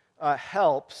Jesus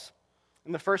helps.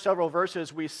 In the first several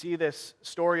verses, we see this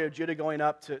story of Judah going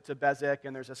up to Bezek,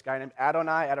 and there's this guy named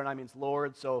Adonai. Adonai means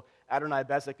Lord, so Adonai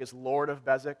Bezek is Lord of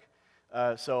Bezek.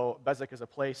 So Bezek is a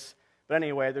place. But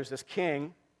anyway, there's this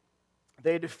king.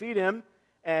 They defeat him,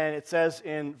 and it says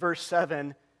in verse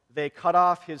 7, they cut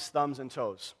off his thumbs and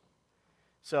toes.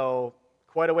 So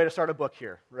quite a way to start a book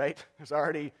here, right? There's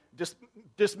already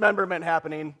dismemberment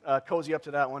happening. Cozy up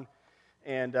to that one,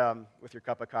 and with your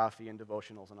cup of coffee and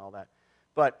devotionals and all that.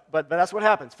 But that's what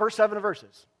happens. First 7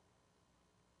 verses.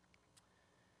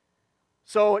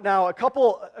 So now a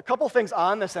couple things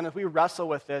on this, and as we wrestle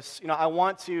with this, I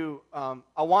want to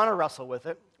wrestle with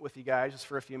it with you guys just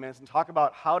for a few minutes and talk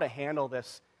about how to handle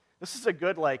this. This is a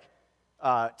good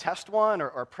test one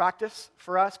or practice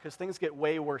for us, because things get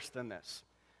way worse than this.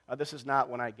 This is not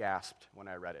when I gasped when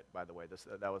I read it, by the way.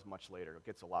 That was much later. It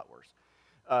gets a lot worse.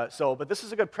 But this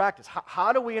is a good practice.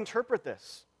 How do we interpret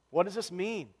this? What does this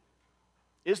mean?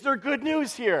 Is there good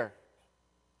news here?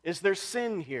 Is there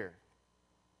sin here?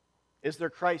 Is there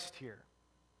Christ here?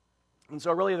 And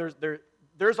so really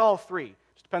there's all three. It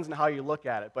just depends on how you look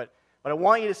at it. But I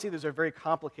want you to see these are very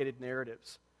complicated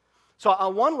narratives. So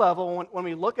on one level, when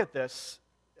we look at this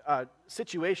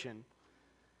situation,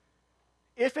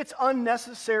 if it's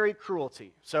unnecessary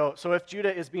cruelty, so if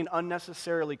Judah is being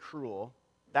unnecessarily cruel,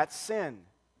 that's sin.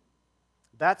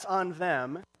 That's on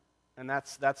them, and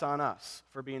that's on us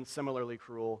for being similarly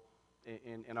cruel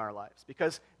in our lives.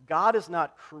 Because God is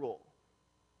not cruel.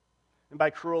 And by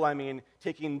cruel, I mean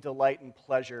taking delight and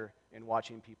pleasure in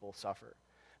watching people suffer.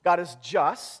 God is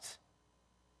just.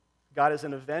 God is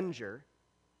an avenger,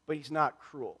 but he's not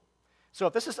cruel. So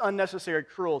if this is unnecessary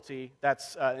cruelty,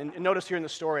 that's, and notice here in the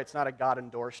story, it's not a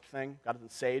God-endorsed thing. God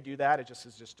doesn't say do that. It just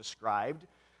is just described.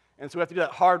 And so we have to do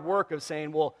that hard work of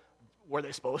saying, well, were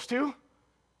they supposed to?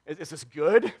 Is this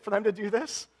good for them to do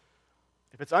this?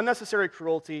 If it's unnecessary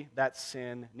cruelty, that's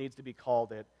sin, needs to be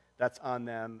called it. That's on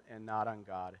them and not on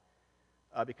God,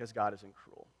 because God isn't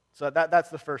cruel. So that's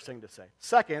the first thing to say.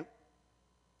 Second,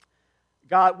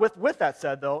 God, with that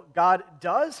said, though, God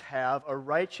does have a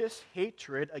righteous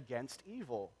hatred against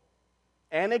evil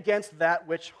and against that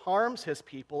which harms his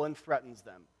people and threatens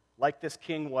them, like this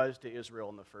king was to Israel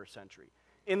in the first century.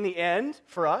 In the end,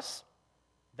 for us,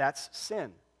 that's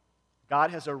sin. God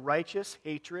has a righteous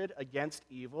hatred against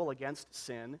evil, against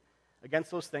sin,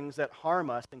 against those things that harm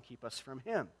us and keep us from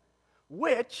him,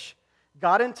 which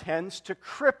God intends to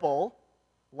cripple,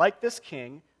 like this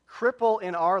king, cripple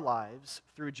in our lives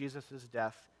through Jesus'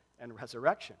 death and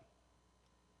resurrection.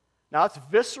 Now, it's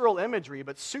visceral imagery,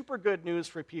 but super good news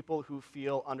for people who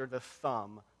feel under the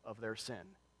thumb of their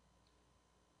sin.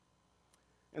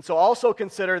 And so also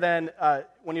consider then,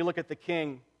 when you look at the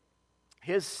king,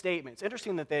 his statement. It's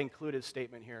interesting that they include his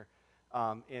statement here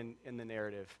in the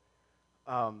narrative.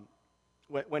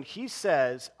 When he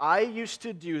says, I used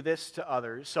to do this to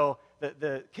others, so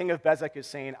the king of Bezek is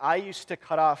saying, I used to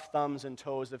cut off thumbs and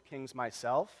toes of kings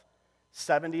myself,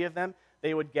 70 of them.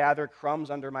 They would gather crumbs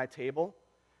under my table.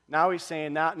 Now he's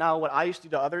saying, now what I used to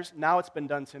do to others, now it's been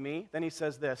done to me. Then he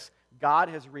says this, God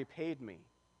has repaid me.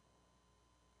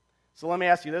 So let me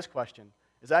ask you this question.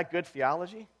 Is that good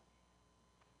theology?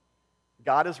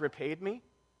 God has repaid me?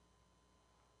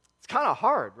 It's kind of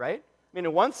hard, right? I mean,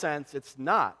 in one sense, it's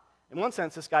not. In one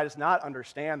sense, this guy does not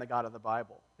understand the God of the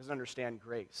Bible. He doesn't understand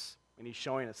grace. And he's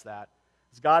showing us that.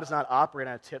 Because God does not operate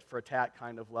on a tit-for-tat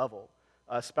kind of level,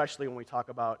 especially when we talk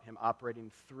about him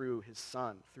operating through his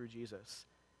Son, through Jesus,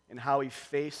 and how he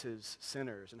faces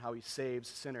sinners, and how he saves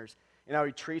sinners, and how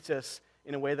he treats us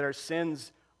in a way that our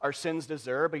sins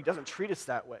deserve, but he doesn't treat us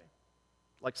that way,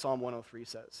 like Psalm 103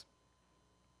 says.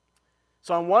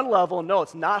 So on one level, no,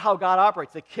 it's not how God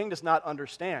operates. The king does not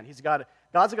understand.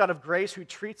 God's a God of grace who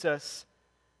treats us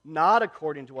not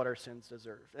according to what our sins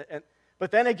deserve.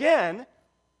 But then again,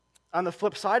 on the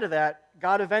flip side of that,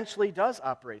 God eventually does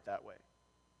operate that way.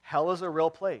 Hell is a real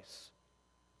place.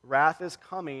 Wrath is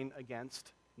coming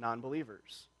against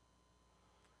non-believers.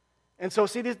 And so,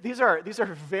 see, these are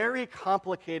very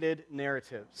complicated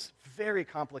narratives, very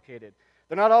complicated.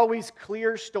 They're not always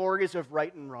clear stories of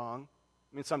right and wrong.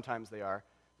 I mean, sometimes they are.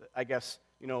 I guess,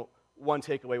 one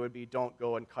takeaway would be don't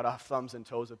go and cut off thumbs and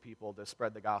toes of people to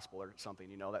spread the gospel or something.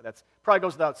 That's probably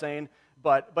goes without saying,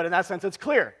 but in that sense, it's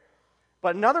clear.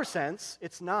 But in another sense,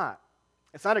 it's not.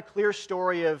 It's not a clear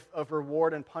story of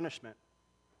reward and punishment.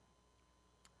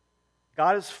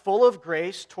 God is full of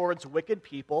grace towards wicked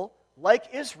people, like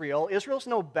Israel. Israel's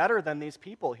no better than these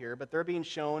people here, but they're being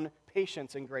shown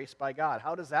patience and grace by God.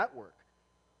 How does that work?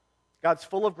 God's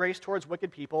full of grace towards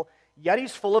wicked people, yet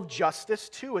he's full of justice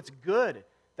too. It's good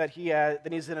that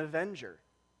he's an avenger.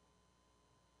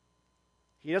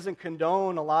 He doesn't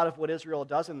condone a lot of what Israel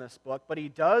does in this book, but he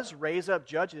does raise up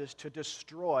judges to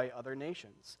destroy other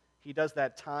nations. He does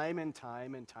that time and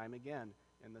time and time again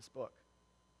in this book.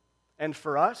 And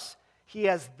for us, he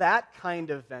has that kind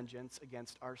of vengeance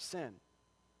against our sin. And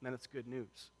then it's good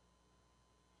news.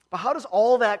 But how does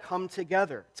all that come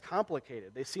together? It's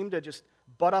complicated. They seem to just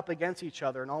butt up against each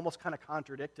other and almost kind of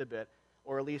contradict a bit,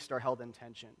 or at least are held in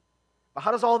tension. But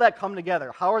how does all that come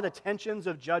together? How are the tensions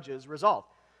of Judges resolved?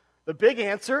 The big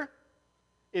answer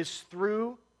is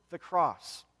through the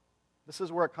cross. This is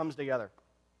where it comes together.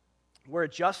 Where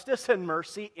justice and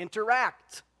mercy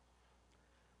interact.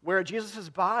 Where Jesus'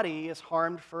 body is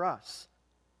harmed for us.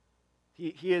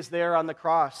 He is there on the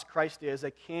cross. Christ is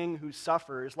a king who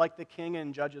suffers, like the king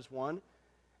in Judges 1.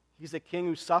 He's a king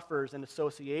who suffers in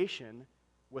association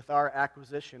with our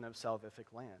acquisition of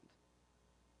salvific land.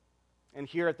 And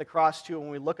here at the cross, too, when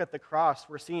we look at the cross,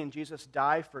 we're seeing Jesus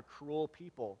die for cruel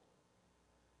people.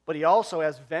 But he also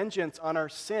has vengeance on our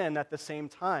sin at the same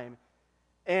time.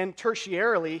 And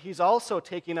tertiarily, he's also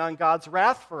taking on God's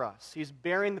wrath for us. He's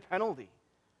bearing the penalty.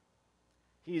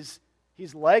 He's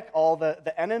He's like all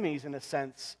the enemies, in a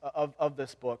sense, of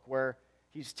this book, where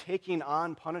he's taking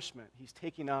on punishment. He's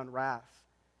taking on wrath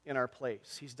in our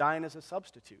place. He's dying as a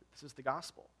substitute. This is the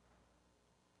gospel.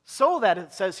 So that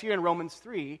it says here in Romans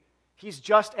 3, he's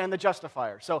just and the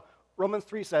justifier. So Romans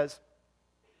 3 says,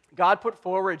 God put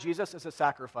forward Jesus as a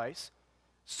sacrifice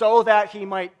so that he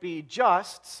might be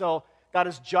just. So God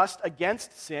is just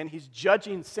against sin. He's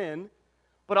judging sin,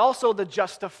 but also the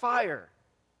justifier.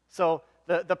 So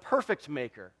the perfect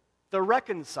maker, the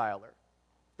reconciler,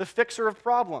 the fixer of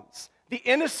problems, the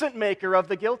innocent maker of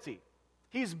the guilty.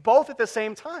 He's both at the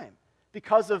same time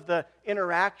because of the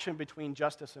interaction between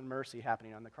justice and mercy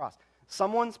happening on the cross.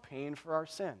 Someone's paying for our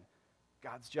sin.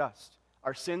 God's just.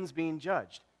 Our sin's being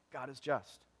judged. God is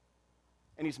just.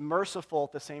 And he's merciful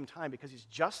at the same time because he's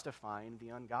justifying the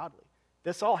ungodly.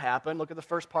 This all happened. Look at the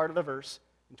first part of the verse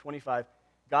in 25.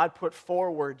 God put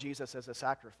forward Jesus as a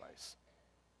sacrifice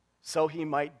so he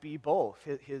might be both.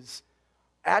 His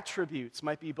attributes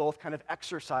might be both kind of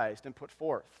exercised and put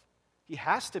forth. He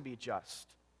has to be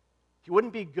just. He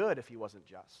wouldn't be good if he wasn't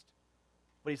just.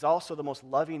 But he's also the most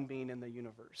loving being in the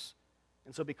universe.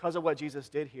 And so because of what Jesus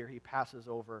did here, he passes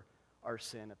over our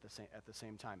sin at the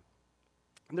same time.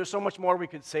 And there's so much more we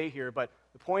could say here, but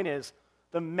the point is,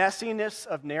 the messiness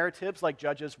of narratives like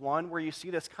Judges 1, where you see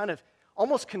this kind of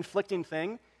almost conflicting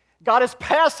thing, God is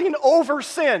passing over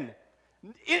sin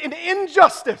in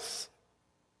injustice.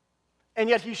 And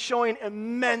yet he's showing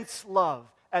immense love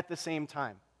at the same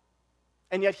time.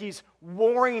 And yet he's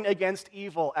warring against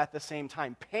evil at the same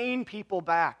time, paying people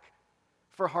back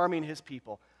for harming his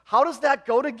people. How does that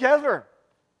go together?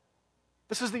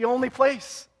 This is the only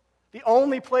place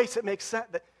it makes sense.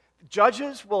 That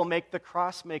Judges will make the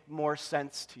cross make more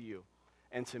sense to you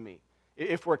and to me,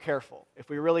 if we're careful.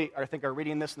 If we really are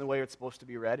reading this in the way it's supposed to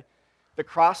be read, the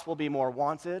cross will be more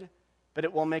wanted, but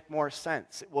it will make more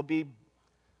sense. It will be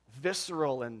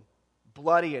visceral and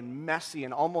bloody and messy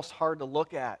and almost hard to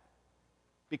look at,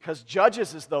 because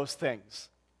Judges is those things.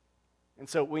 And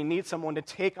so we need someone to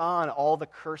take on all the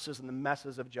curses and the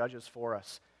messes of Judges for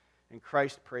us. And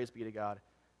Christ, praise be to God,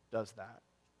 does that.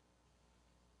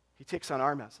 He takes on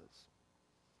our messes.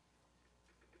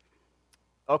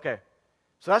 Okay,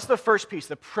 so that's the first piece,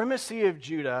 the primacy of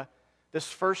Judah, this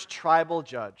first tribal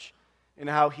judge, and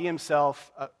how he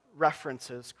himself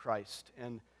references Christ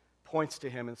and points to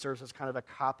him and serves as kind of a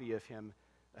copy of him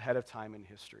ahead of time in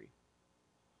history.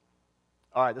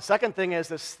 All right, the second thing is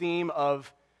this theme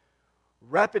of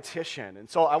repetition. And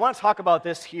so I want to talk about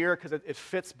this here because it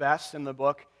fits best in the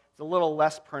book. It's a little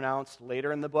less pronounced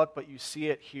later in the book, but you see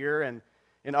it here and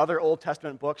in other Old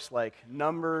Testament books like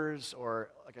Numbers or,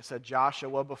 like I said,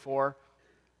 Joshua before.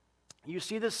 You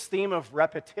see this theme of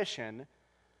repetition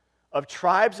of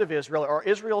tribes of Israel, or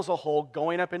Israel as a whole,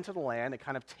 going up into the land and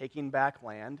kind of taking back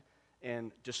land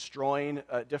and destroying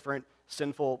different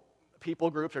sinful people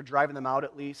groups, or driving them out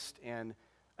at least, and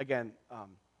again,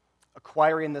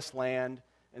 acquiring this land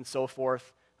and so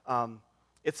forth.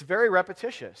 It's very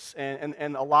repetitious,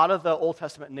 and a lot of the Old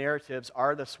Testament narratives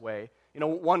are this way. You know,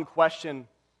 one question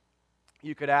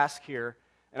you could ask here,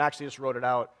 and I actually just wrote it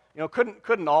out,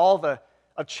 couldn't all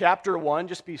of chapter 1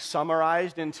 just be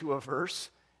summarized into a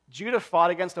verse? Judah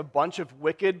fought against a bunch of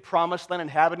wicked, promised land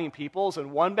inhabiting peoples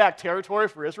and won back territory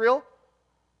for Israel?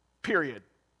 Period.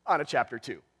 On to chapter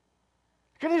 2.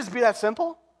 Couldn't it just be that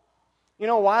simple? You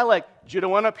know why? Like, Judah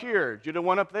went up here, Judah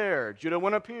went up there, Judah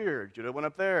went up here, Judah went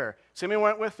up there. Simeon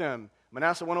went with him,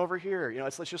 Manasseh went over here.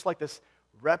 It's just like this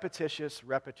repetitious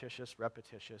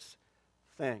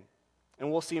thing. And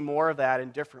we'll see more of that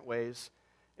in different ways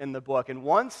in the book. In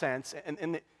one sense,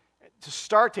 to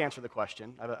start to answer the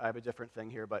question, I have a different thing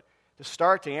here, but to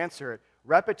start to answer it,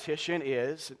 repetition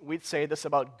is, we'd say this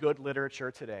about good literature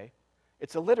today,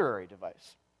 it's a literary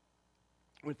device.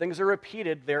 When things are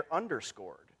repeated, they're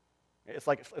underscored. It's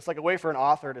like a way for an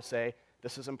author to say,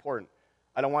 this is important.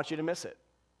 I don't want you to miss it.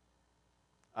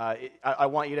 I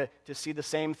want you to see the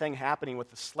same thing happening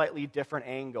with a slightly different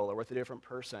angle or with a different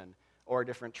person or a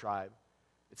different tribe.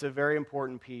 It's a very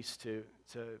important piece to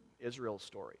Israel's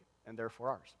story and therefore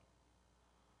ours.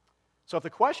 So if the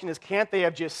question is, can't they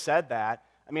have just said that?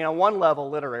 I mean, on one level,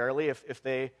 literarily, if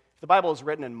the Bible is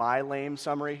written in my lame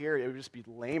summary here, it would just be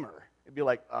lamer. It'd be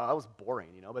like, that was boring,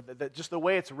 But just the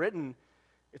way it's written,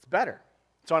 it's better.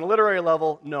 So on a literary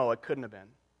level, no, it couldn't have been.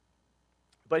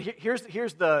 But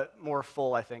here's the more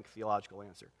full, I think, theological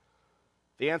answer.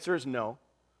 The answer is no.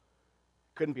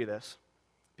 Couldn't be this.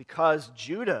 Because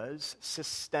Judah's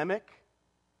systemic,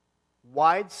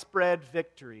 widespread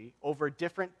victory over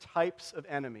different types of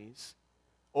enemies,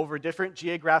 over different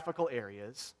geographical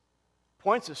areas,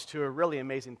 points us to a really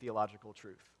amazing theological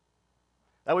truth.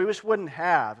 that we just wouldn't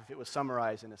have if it was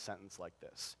summarized in a sentence like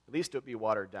this. At least it would be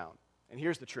watered down. And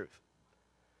here's the truth.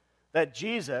 That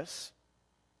Jesus,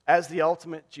 as the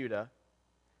ultimate Judah,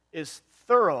 is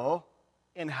thorough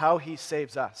in how he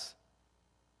saves us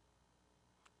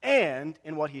and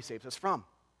in what he saves us from.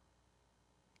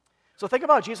 So think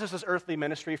about Jesus' earthly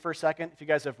ministry for a second. If you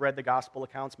guys have read the gospel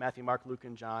accounts, Matthew, Mark, Luke,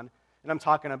 and John, and I'm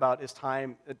talking about his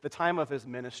time, at the time of his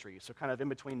ministry, so kind of in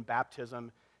between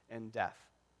baptism and death.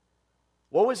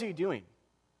 What was he doing?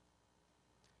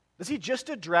 Does he just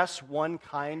address one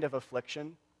kind of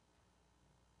affliction?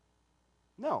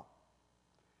 No.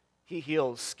 He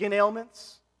heals skin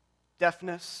ailments,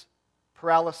 deafness,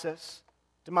 paralysis,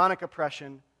 demonic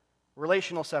oppression,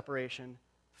 relational separation,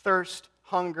 thirst,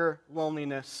 hunger,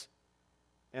 loneliness,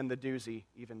 and the doozy,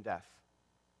 even death.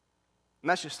 And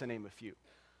that's just to name a few.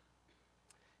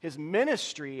 His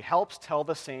ministry helps tell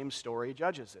the same story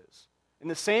Judges is. In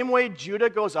the same way Judah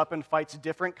goes up and fights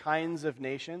different kinds of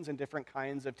nations and different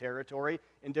kinds of territory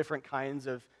in different kinds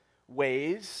of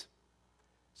ways,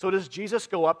 so does Jesus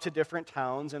go up to different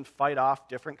towns and fight off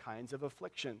different kinds of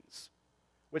afflictions,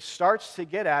 which starts to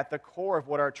get at the core of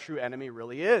what our true enemy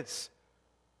really is.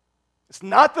 It's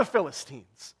not the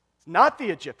Philistines. It's not the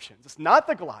Egyptians. It's not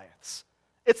the Goliaths.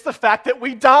 It's the fact that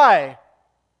we die.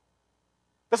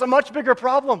 That's a much bigger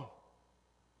problem.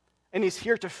 And he's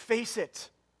here to face it.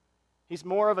 He's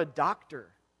more of a doctor.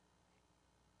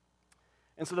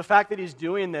 And so the fact that he's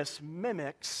doing this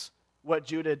mimics what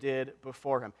Judah did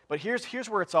before him. But here's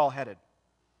where it's all headed.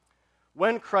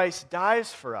 When Christ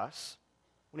dies for us,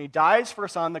 when he dies for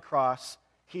us on the cross,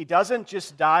 he doesn't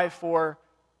just die for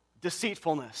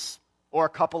deceitfulness or a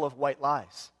couple of white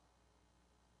lies.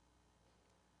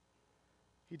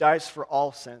 He dies for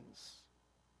all sins.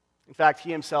 In fact,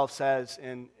 he himself says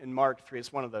in Mark 3,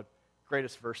 it's one of the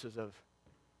greatest verses of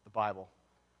the Bible.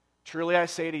 Truly I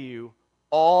say to you,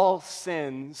 all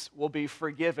sins will be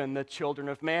forgiven the children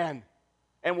of man,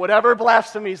 and whatever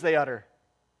blasphemies they utter.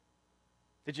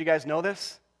 Did you guys know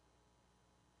this?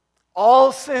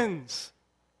 All sins,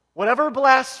 whatever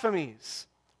blasphemies,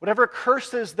 whatever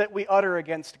curses that we utter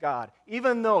against God,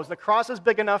 even those, the cross is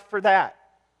big enough for that.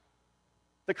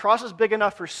 The cross is big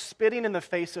enough for spitting in the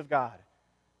face of God.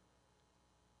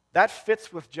 That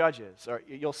fits with Judges, or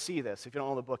you'll see this if you don't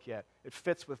know the book yet. It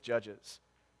fits with Judges.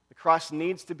 The cross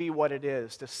needs to be what it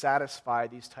is to satisfy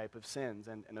these type of sins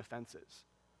and offenses.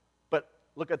 But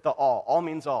look at the all. All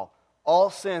means all. All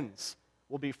sins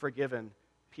will be forgiven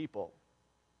people.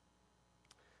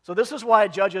 So this is why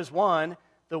Judges 1,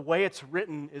 the way it's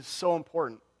written, is so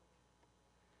important.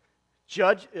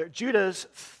 Judah's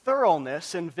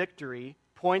thoroughness in victory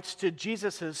points to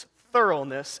Jesus'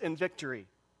 thoroughness in victory.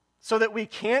 So that we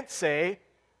can't say,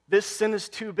 this sin is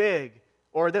too big,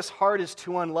 or this heart is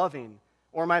too unloving,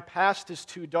 or my past is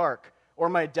too dark, or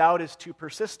my doubt is too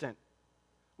persistent.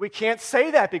 We can't say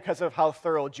that because of how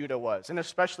thorough Judah was, and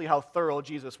especially how thorough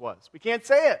Jesus was. We can't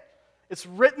say it. It's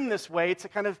written this way to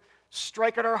kind of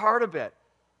strike at our heart a bit,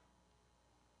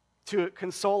 to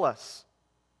console us.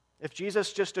 If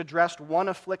Jesus just addressed one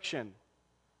affliction,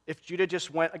 if Judah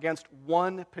just went against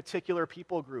one particular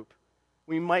people group,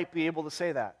 we might be able to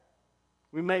say that.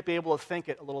 We might be able to think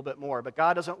it a little bit more, but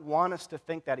God doesn't want us to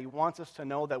think that. He wants us to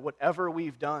know that whatever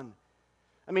we've done,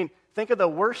 I mean, think of the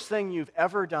worst thing you've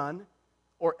ever done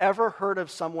or ever heard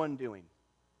of someone doing.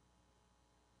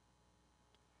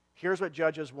 Here's what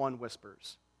Judges 1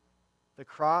 whispers. The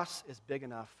cross is big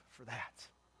enough for that.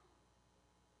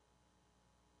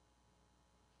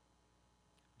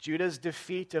 Judah's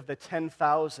defeat of the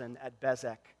 10,000 at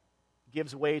Bezek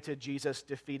gives way to Jesus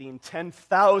defeating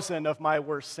 10,000 of my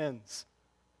worst sins.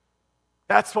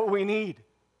 That's what we need.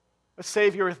 A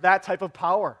Savior with that type of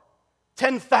power.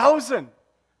 10,000.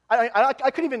 I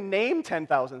couldn't even name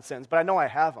 10,000 sins, but I know I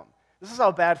have them. This is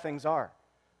how bad things are.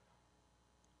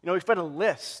 You know, we've got a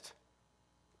list,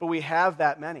 but we have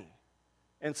that many.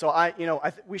 And so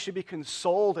we should be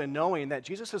consoled in knowing that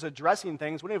Jesus is addressing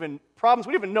things, problems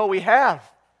we don't even know we have.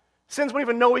 Sins we don't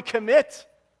even know we commit.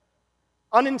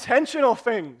 Unintentional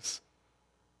things.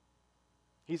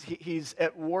 He's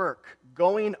at work,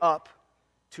 going up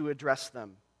to address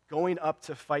them, going up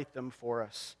to fight them for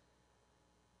us.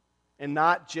 And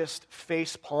not just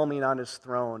face-palming on his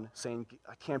throne, saying,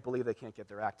 I can't believe they can't get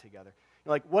their act together.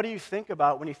 You're like, what do you think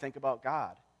about when you think about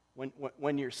God,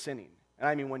 when you're sinning? And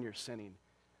I mean when you're sinning.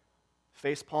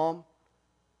 Face-palm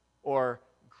or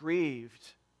grieved,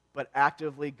 but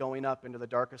actively going up into the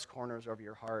darkest corners of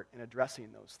your heart and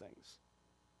addressing those things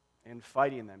and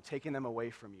fighting them, taking them away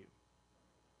from you.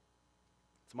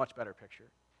 It's a much better picture.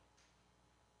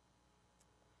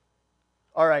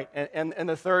 All right, and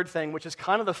the third thing, which is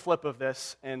kind of the flip of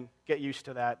this, and get used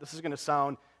to that. This is going to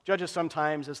sound, Judges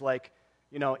sometimes is like,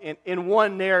 in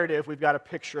one narrative, we've got a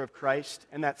picture of Christ,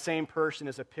 and that same person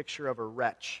is a picture of a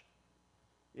wretch.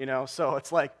 So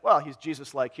it's like, well, he's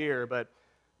Jesus-like here, but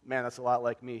man, that's a lot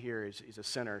like me here. He's a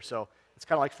sinner. So it's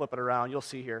kind of like flip it around. You'll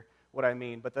see here what I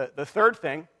mean. But the third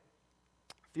thing,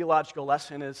 theological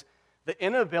lesson, is the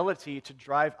inability to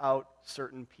drive out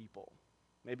certain people.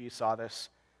 Maybe you saw this.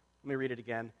 Let me read it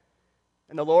again.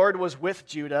 And the Lord was with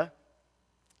Judah,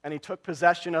 and he took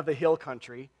possession of the hill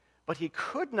country, but he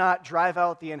could not drive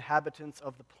out the inhabitants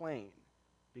of the plain,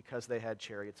 because they had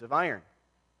chariots of iron.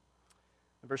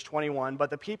 Verse 21, but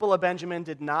the people of Benjamin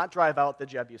did not drive out the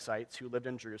Jebusites who lived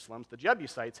in Jerusalem. The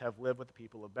Jebusites have lived with the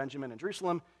people of Benjamin and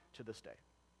Jerusalem to this day.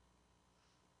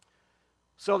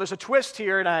 So there's a twist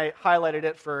here, and I highlighted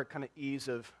it for kind of ease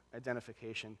of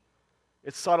identification.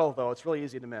 It's subtle, though. It's really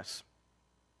easy to miss.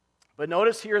 But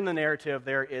notice here in the narrative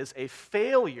there is a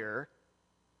failure,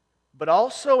 but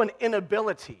also an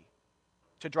inability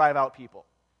to drive out people.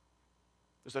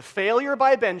 There's a failure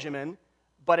by Benjamin,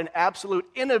 but an absolute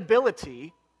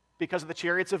inability, because of the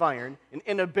chariots of iron, an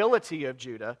inability of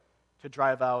Judah to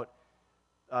drive out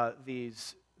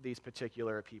these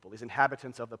particular people, these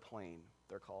inhabitants of the plain,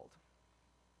 they're called.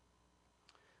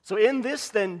 So in this,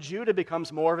 then, Judah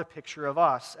becomes more of a picture of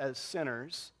us as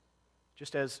sinners,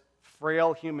 just as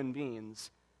frail human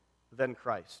beings, than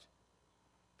Christ.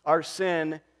 Our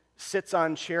sin sits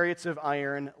on chariots of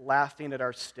iron, laughing at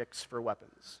our sticks for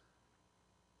weapons.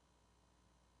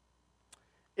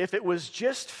 If it was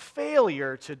just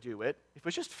failure to do it, if it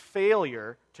was just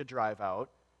failure to drive out,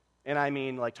 and I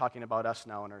mean like talking about us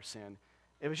now in our sin,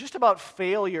 if it was just about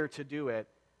failure to do it,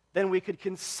 then we could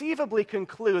conceivably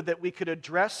conclude that we could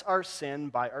address our sin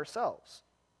by ourselves.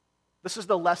 This is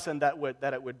the lesson that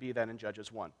it would be then in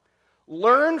Judges 1.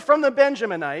 Learn from the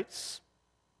Benjaminites,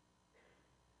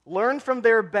 learn from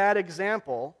their bad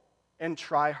example, and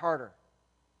try harder.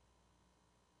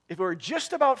 If it were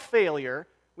just about failure,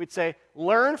 we'd say,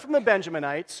 learn from the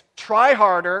Benjaminites, try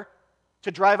harder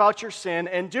to drive out your sin,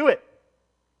 and do it.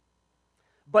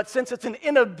 But since it's an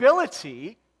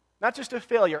inability, not just a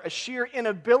failure, a sheer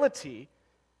inability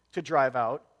to drive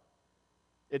out,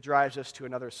 it drives us to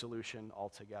another solution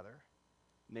altogether,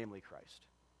 namely Christ.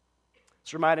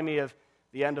 It's reminding me of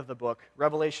the end of the book,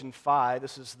 Revelation 5.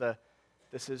 This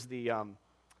is the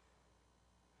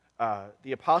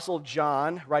Apostle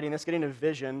John writing this, getting a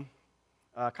vision,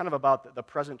 kind of about the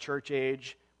present church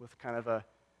age, with kind of a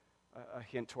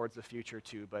hint towards the future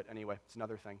too. But anyway, it's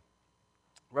another thing.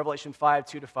 Revelation 5,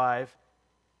 2-5.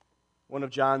 One of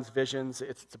John's visions.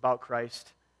 It's about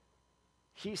Christ.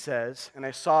 He says, and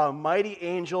I saw a mighty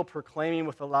angel proclaiming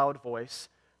with a loud voice,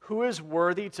 who is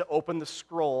worthy to open the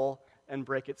scroll and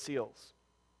break its seals?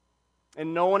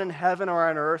 And no one in heaven or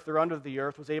on earth or under the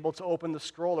earth was able to open the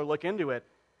scroll or look into it.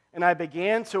 And I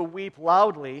began to weep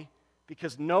loudly,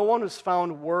 because no one was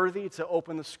found worthy to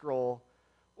open the scroll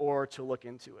or to look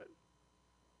into it.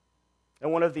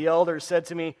 And one of the elders said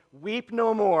to me, weep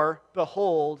no more.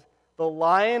 Behold, the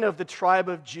Lion of the tribe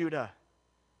of Judah,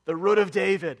 the Root of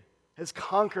David, has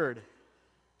conquered,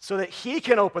 so that he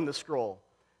can open the scroll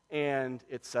and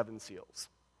its 7 seals.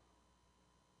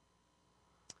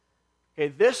 Okay,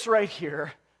 this right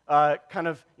here, kind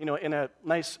of, in a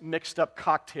nice mixed-up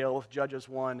cocktail with Judges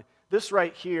 1, this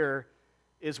right here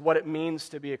is what it means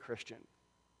to be a Christian.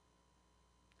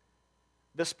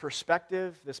 This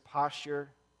perspective, this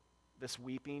posture, this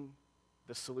weeping,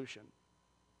 this solution.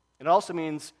 It also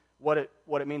means what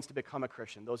it means to become a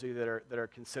Christian. Those of you that are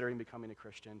considering becoming a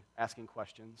Christian, asking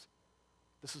questions,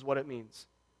 this is what it means.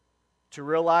 To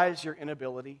realize your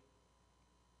inability,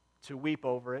 to weep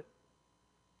over it,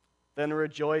 then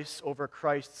rejoice over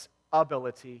Christ's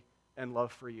ability and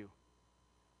love for you,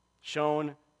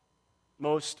 shown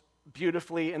most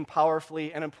beautifully and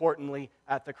powerfully and importantly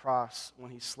at the cross,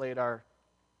 when he slayed our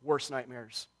worst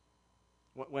nightmares,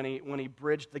 when he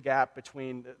bridged the gap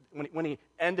between, when he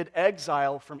ended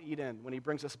exile from Eden, when he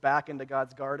brings us back into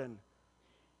God's garden.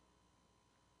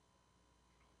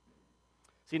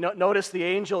 See, notice the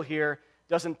angel here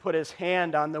doesn't put his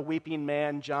hand on the weeping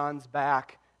man John's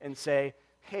back and say,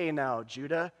 hey now,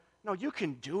 Judah, no, you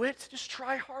can do it. Just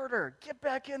try harder. Get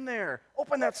back in there.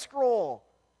 Open that scroll.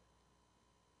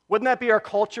 Wouldn't that be our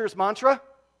culture's mantra?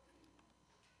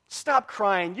 Stop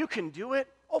crying. You can do it.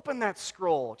 Open that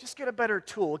scroll. Just get a better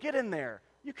tool. Get in there.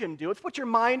 You can do it. Put your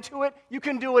mind to it. You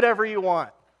can do whatever you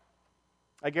want.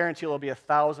 I guarantee there'll be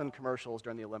 1,000 commercials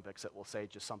during the Olympics that will say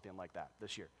just something like that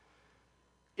this year.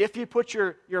 If you put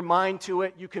your mind to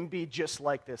it, you can be just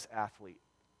like this athlete.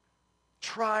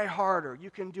 Try harder.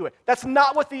 You can do it. That's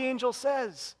not what the angel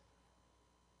says.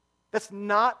 That's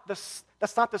not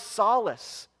the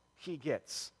solace he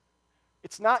gets.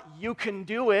 It's not you can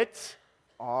do it.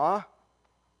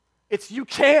 It's you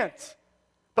can't.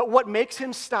 But what makes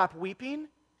him stop weeping?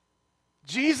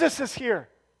 Jesus is here.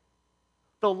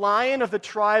 The Lion of the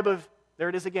tribe of, there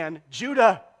it is again,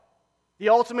 Judah. The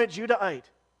ultimate Judahite.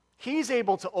 He's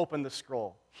able to open the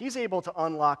scroll. He's able to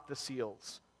unlock the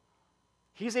seals.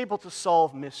 He's able to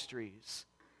solve mysteries.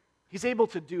 He's able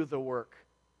to do the work.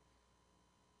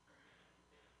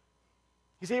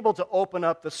 He's able to open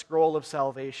up the scroll of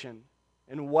salvation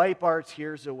and wipe our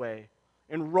tears away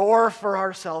and roar for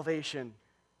our salvation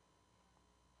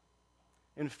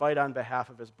and fight on behalf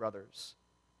of his brothers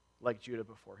like Judah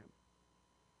before him.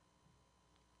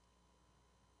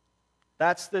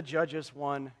 That's the Judges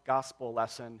 1 gospel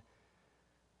lesson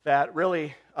that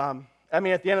really, at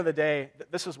the end of the day,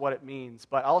 this is what it means.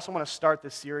 But I also want to start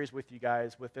this series with you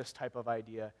guys with this type of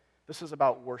idea. This is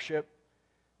about worship.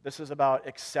 This is about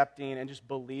accepting and just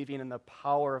believing in the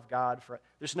power of God.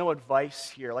 There's no advice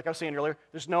here. Like I was saying earlier,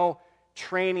 there's no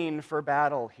training for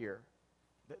battle here.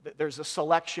 There's a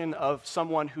selection of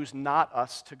someone who's not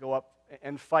us to go up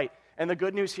and fight. And the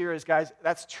good news here is, guys,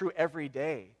 that's true every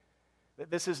day.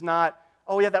 This is not,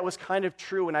 oh yeah, that was kind of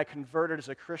true when I converted as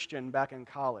a Christian back in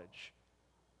college.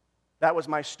 That was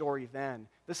my story then.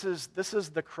 This is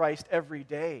the Christ every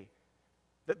day.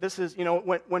 This is,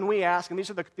 when we ask, and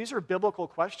these are biblical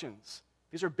questions.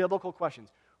 These are biblical questions.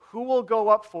 Who will go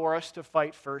up for us to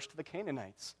fight first the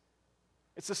Canaanites?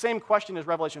 It's the same question as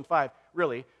Revelation 5,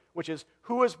 really, which is,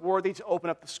 who is worthy to open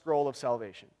up the scroll of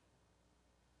salvation?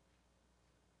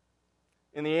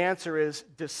 And the answer is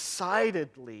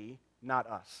decidedly not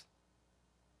us.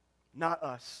 Not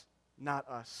us, not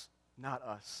us, not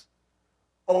us.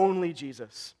 Only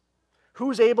Jesus.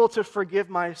 Who's able to forgive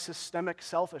my systemic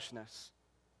selfishness?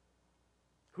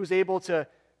 Who's able to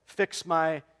fix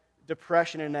my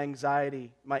depression and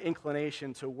anxiety, my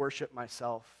inclination to worship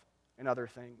myself and other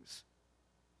things,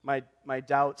 my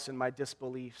doubts and my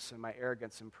disbeliefs and my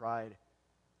arrogance and pride?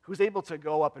 Who's able to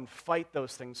go up and fight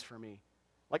those things for me?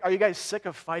 Like, are you guys sick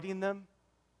of fighting them?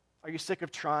 Are you sick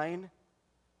of trying?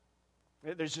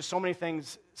 There's just so many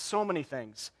things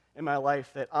in my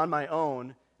life that on my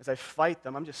own, as I fight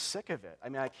them, I'm just sick of it.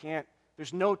 I can't,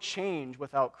 there's no change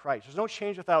without Christ. There's no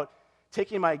change without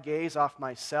taking my gaze off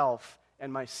myself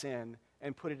and my sin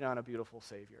and putting it on a beautiful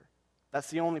Savior. That's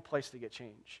the only place to get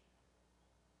change.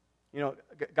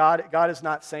 God is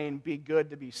not saying be good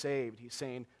to be saved. He's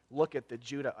saying look at the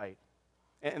Judahite.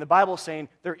 And the Bible is saying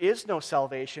there is no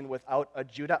salvation without a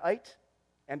Judahite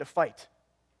and a fight.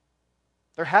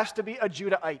 There has to be a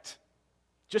Judahite,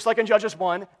 just like in Judges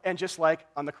 1 and just like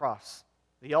on the cross,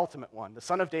 the ultimate one, the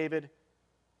son of David,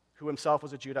 who himself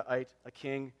was a Judahite, a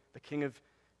king, the king of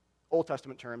Old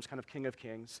Testament terms, kind of King of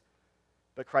Kings,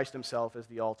 but Christ himself is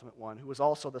the ultimate one, who was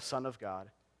also the Son of God,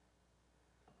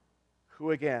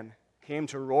 who again came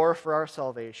to roar for our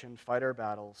salvation, fight our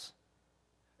battles,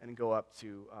 and go up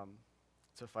to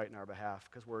fight in our behalf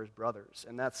because we're his brothers.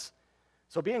 And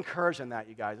so be encouraged in that,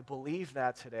 you guys. Believe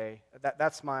that today.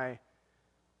 That's what I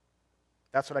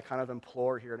kind of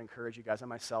implore here and encourage you guys and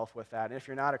myself with that. And if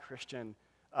you're not a Christian,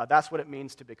 that's what it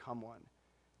means to become one,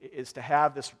 is to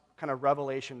have this kind of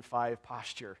Revelation 5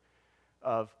 posture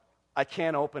of, I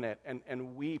can't open it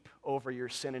and weep over your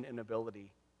sin and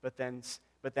inability, but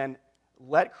then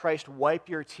let Christ wipe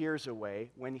your tears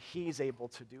away when he's able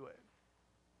to do it.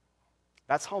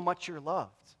 That's how much you're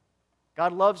loved.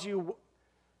 God loves you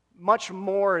much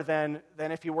more than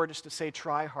if he were just to say,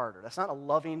 try harder. That's not a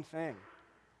loving thing.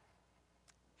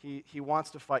 He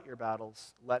wants to fight your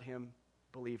battles. Let him,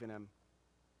 believe in him.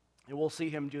 And we'll see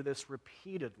him do this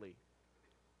repeatedly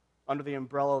under the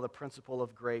umbrella of the principle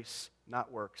of grace,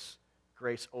 not works,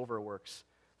 grace over works,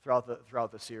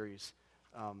 throughout the series.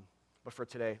 But for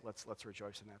today, let's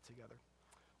rejoice in that together.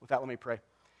 With that, let me pray.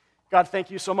 God,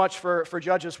 thank you so much for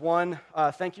Judges 1.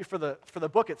 Thank you for the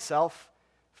book itself,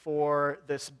 for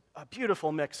this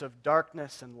beautiful mix of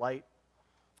darkness and light.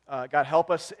 God, help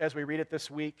us as we read it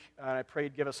this week. I pray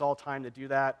you'd give us all time to do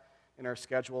that in our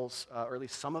schedules, or at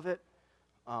least some of it.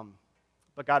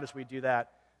 But God, as we do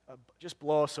that, just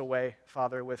blow us away,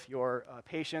 Father, with your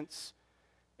patience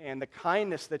and the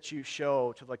kindness that you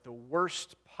show to the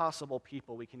worst possible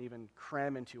people we can even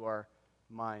cram into our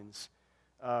minds.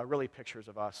 Really pictures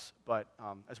of us, but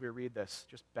as we read this,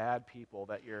 just bad people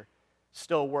that you're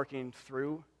still working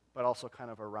through, but also kind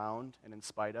of around and in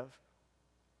spite of.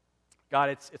 God,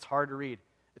 it's hard to read.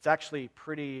 It's actually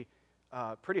pretty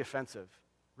offensive,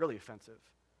 really offensive.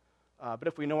 But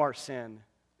if we know our sin,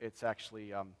 it's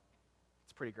actually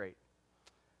it's pretty great.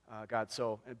 God.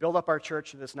 So build up our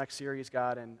church in this next series,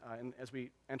 God, and as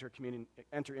we enter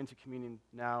into communion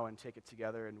now and take it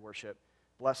together and worship,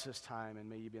 bless this time, and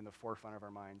may you be in the forefront of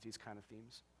our minds, these kind of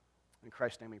themes. In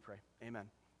Christ's name we pray. Amen.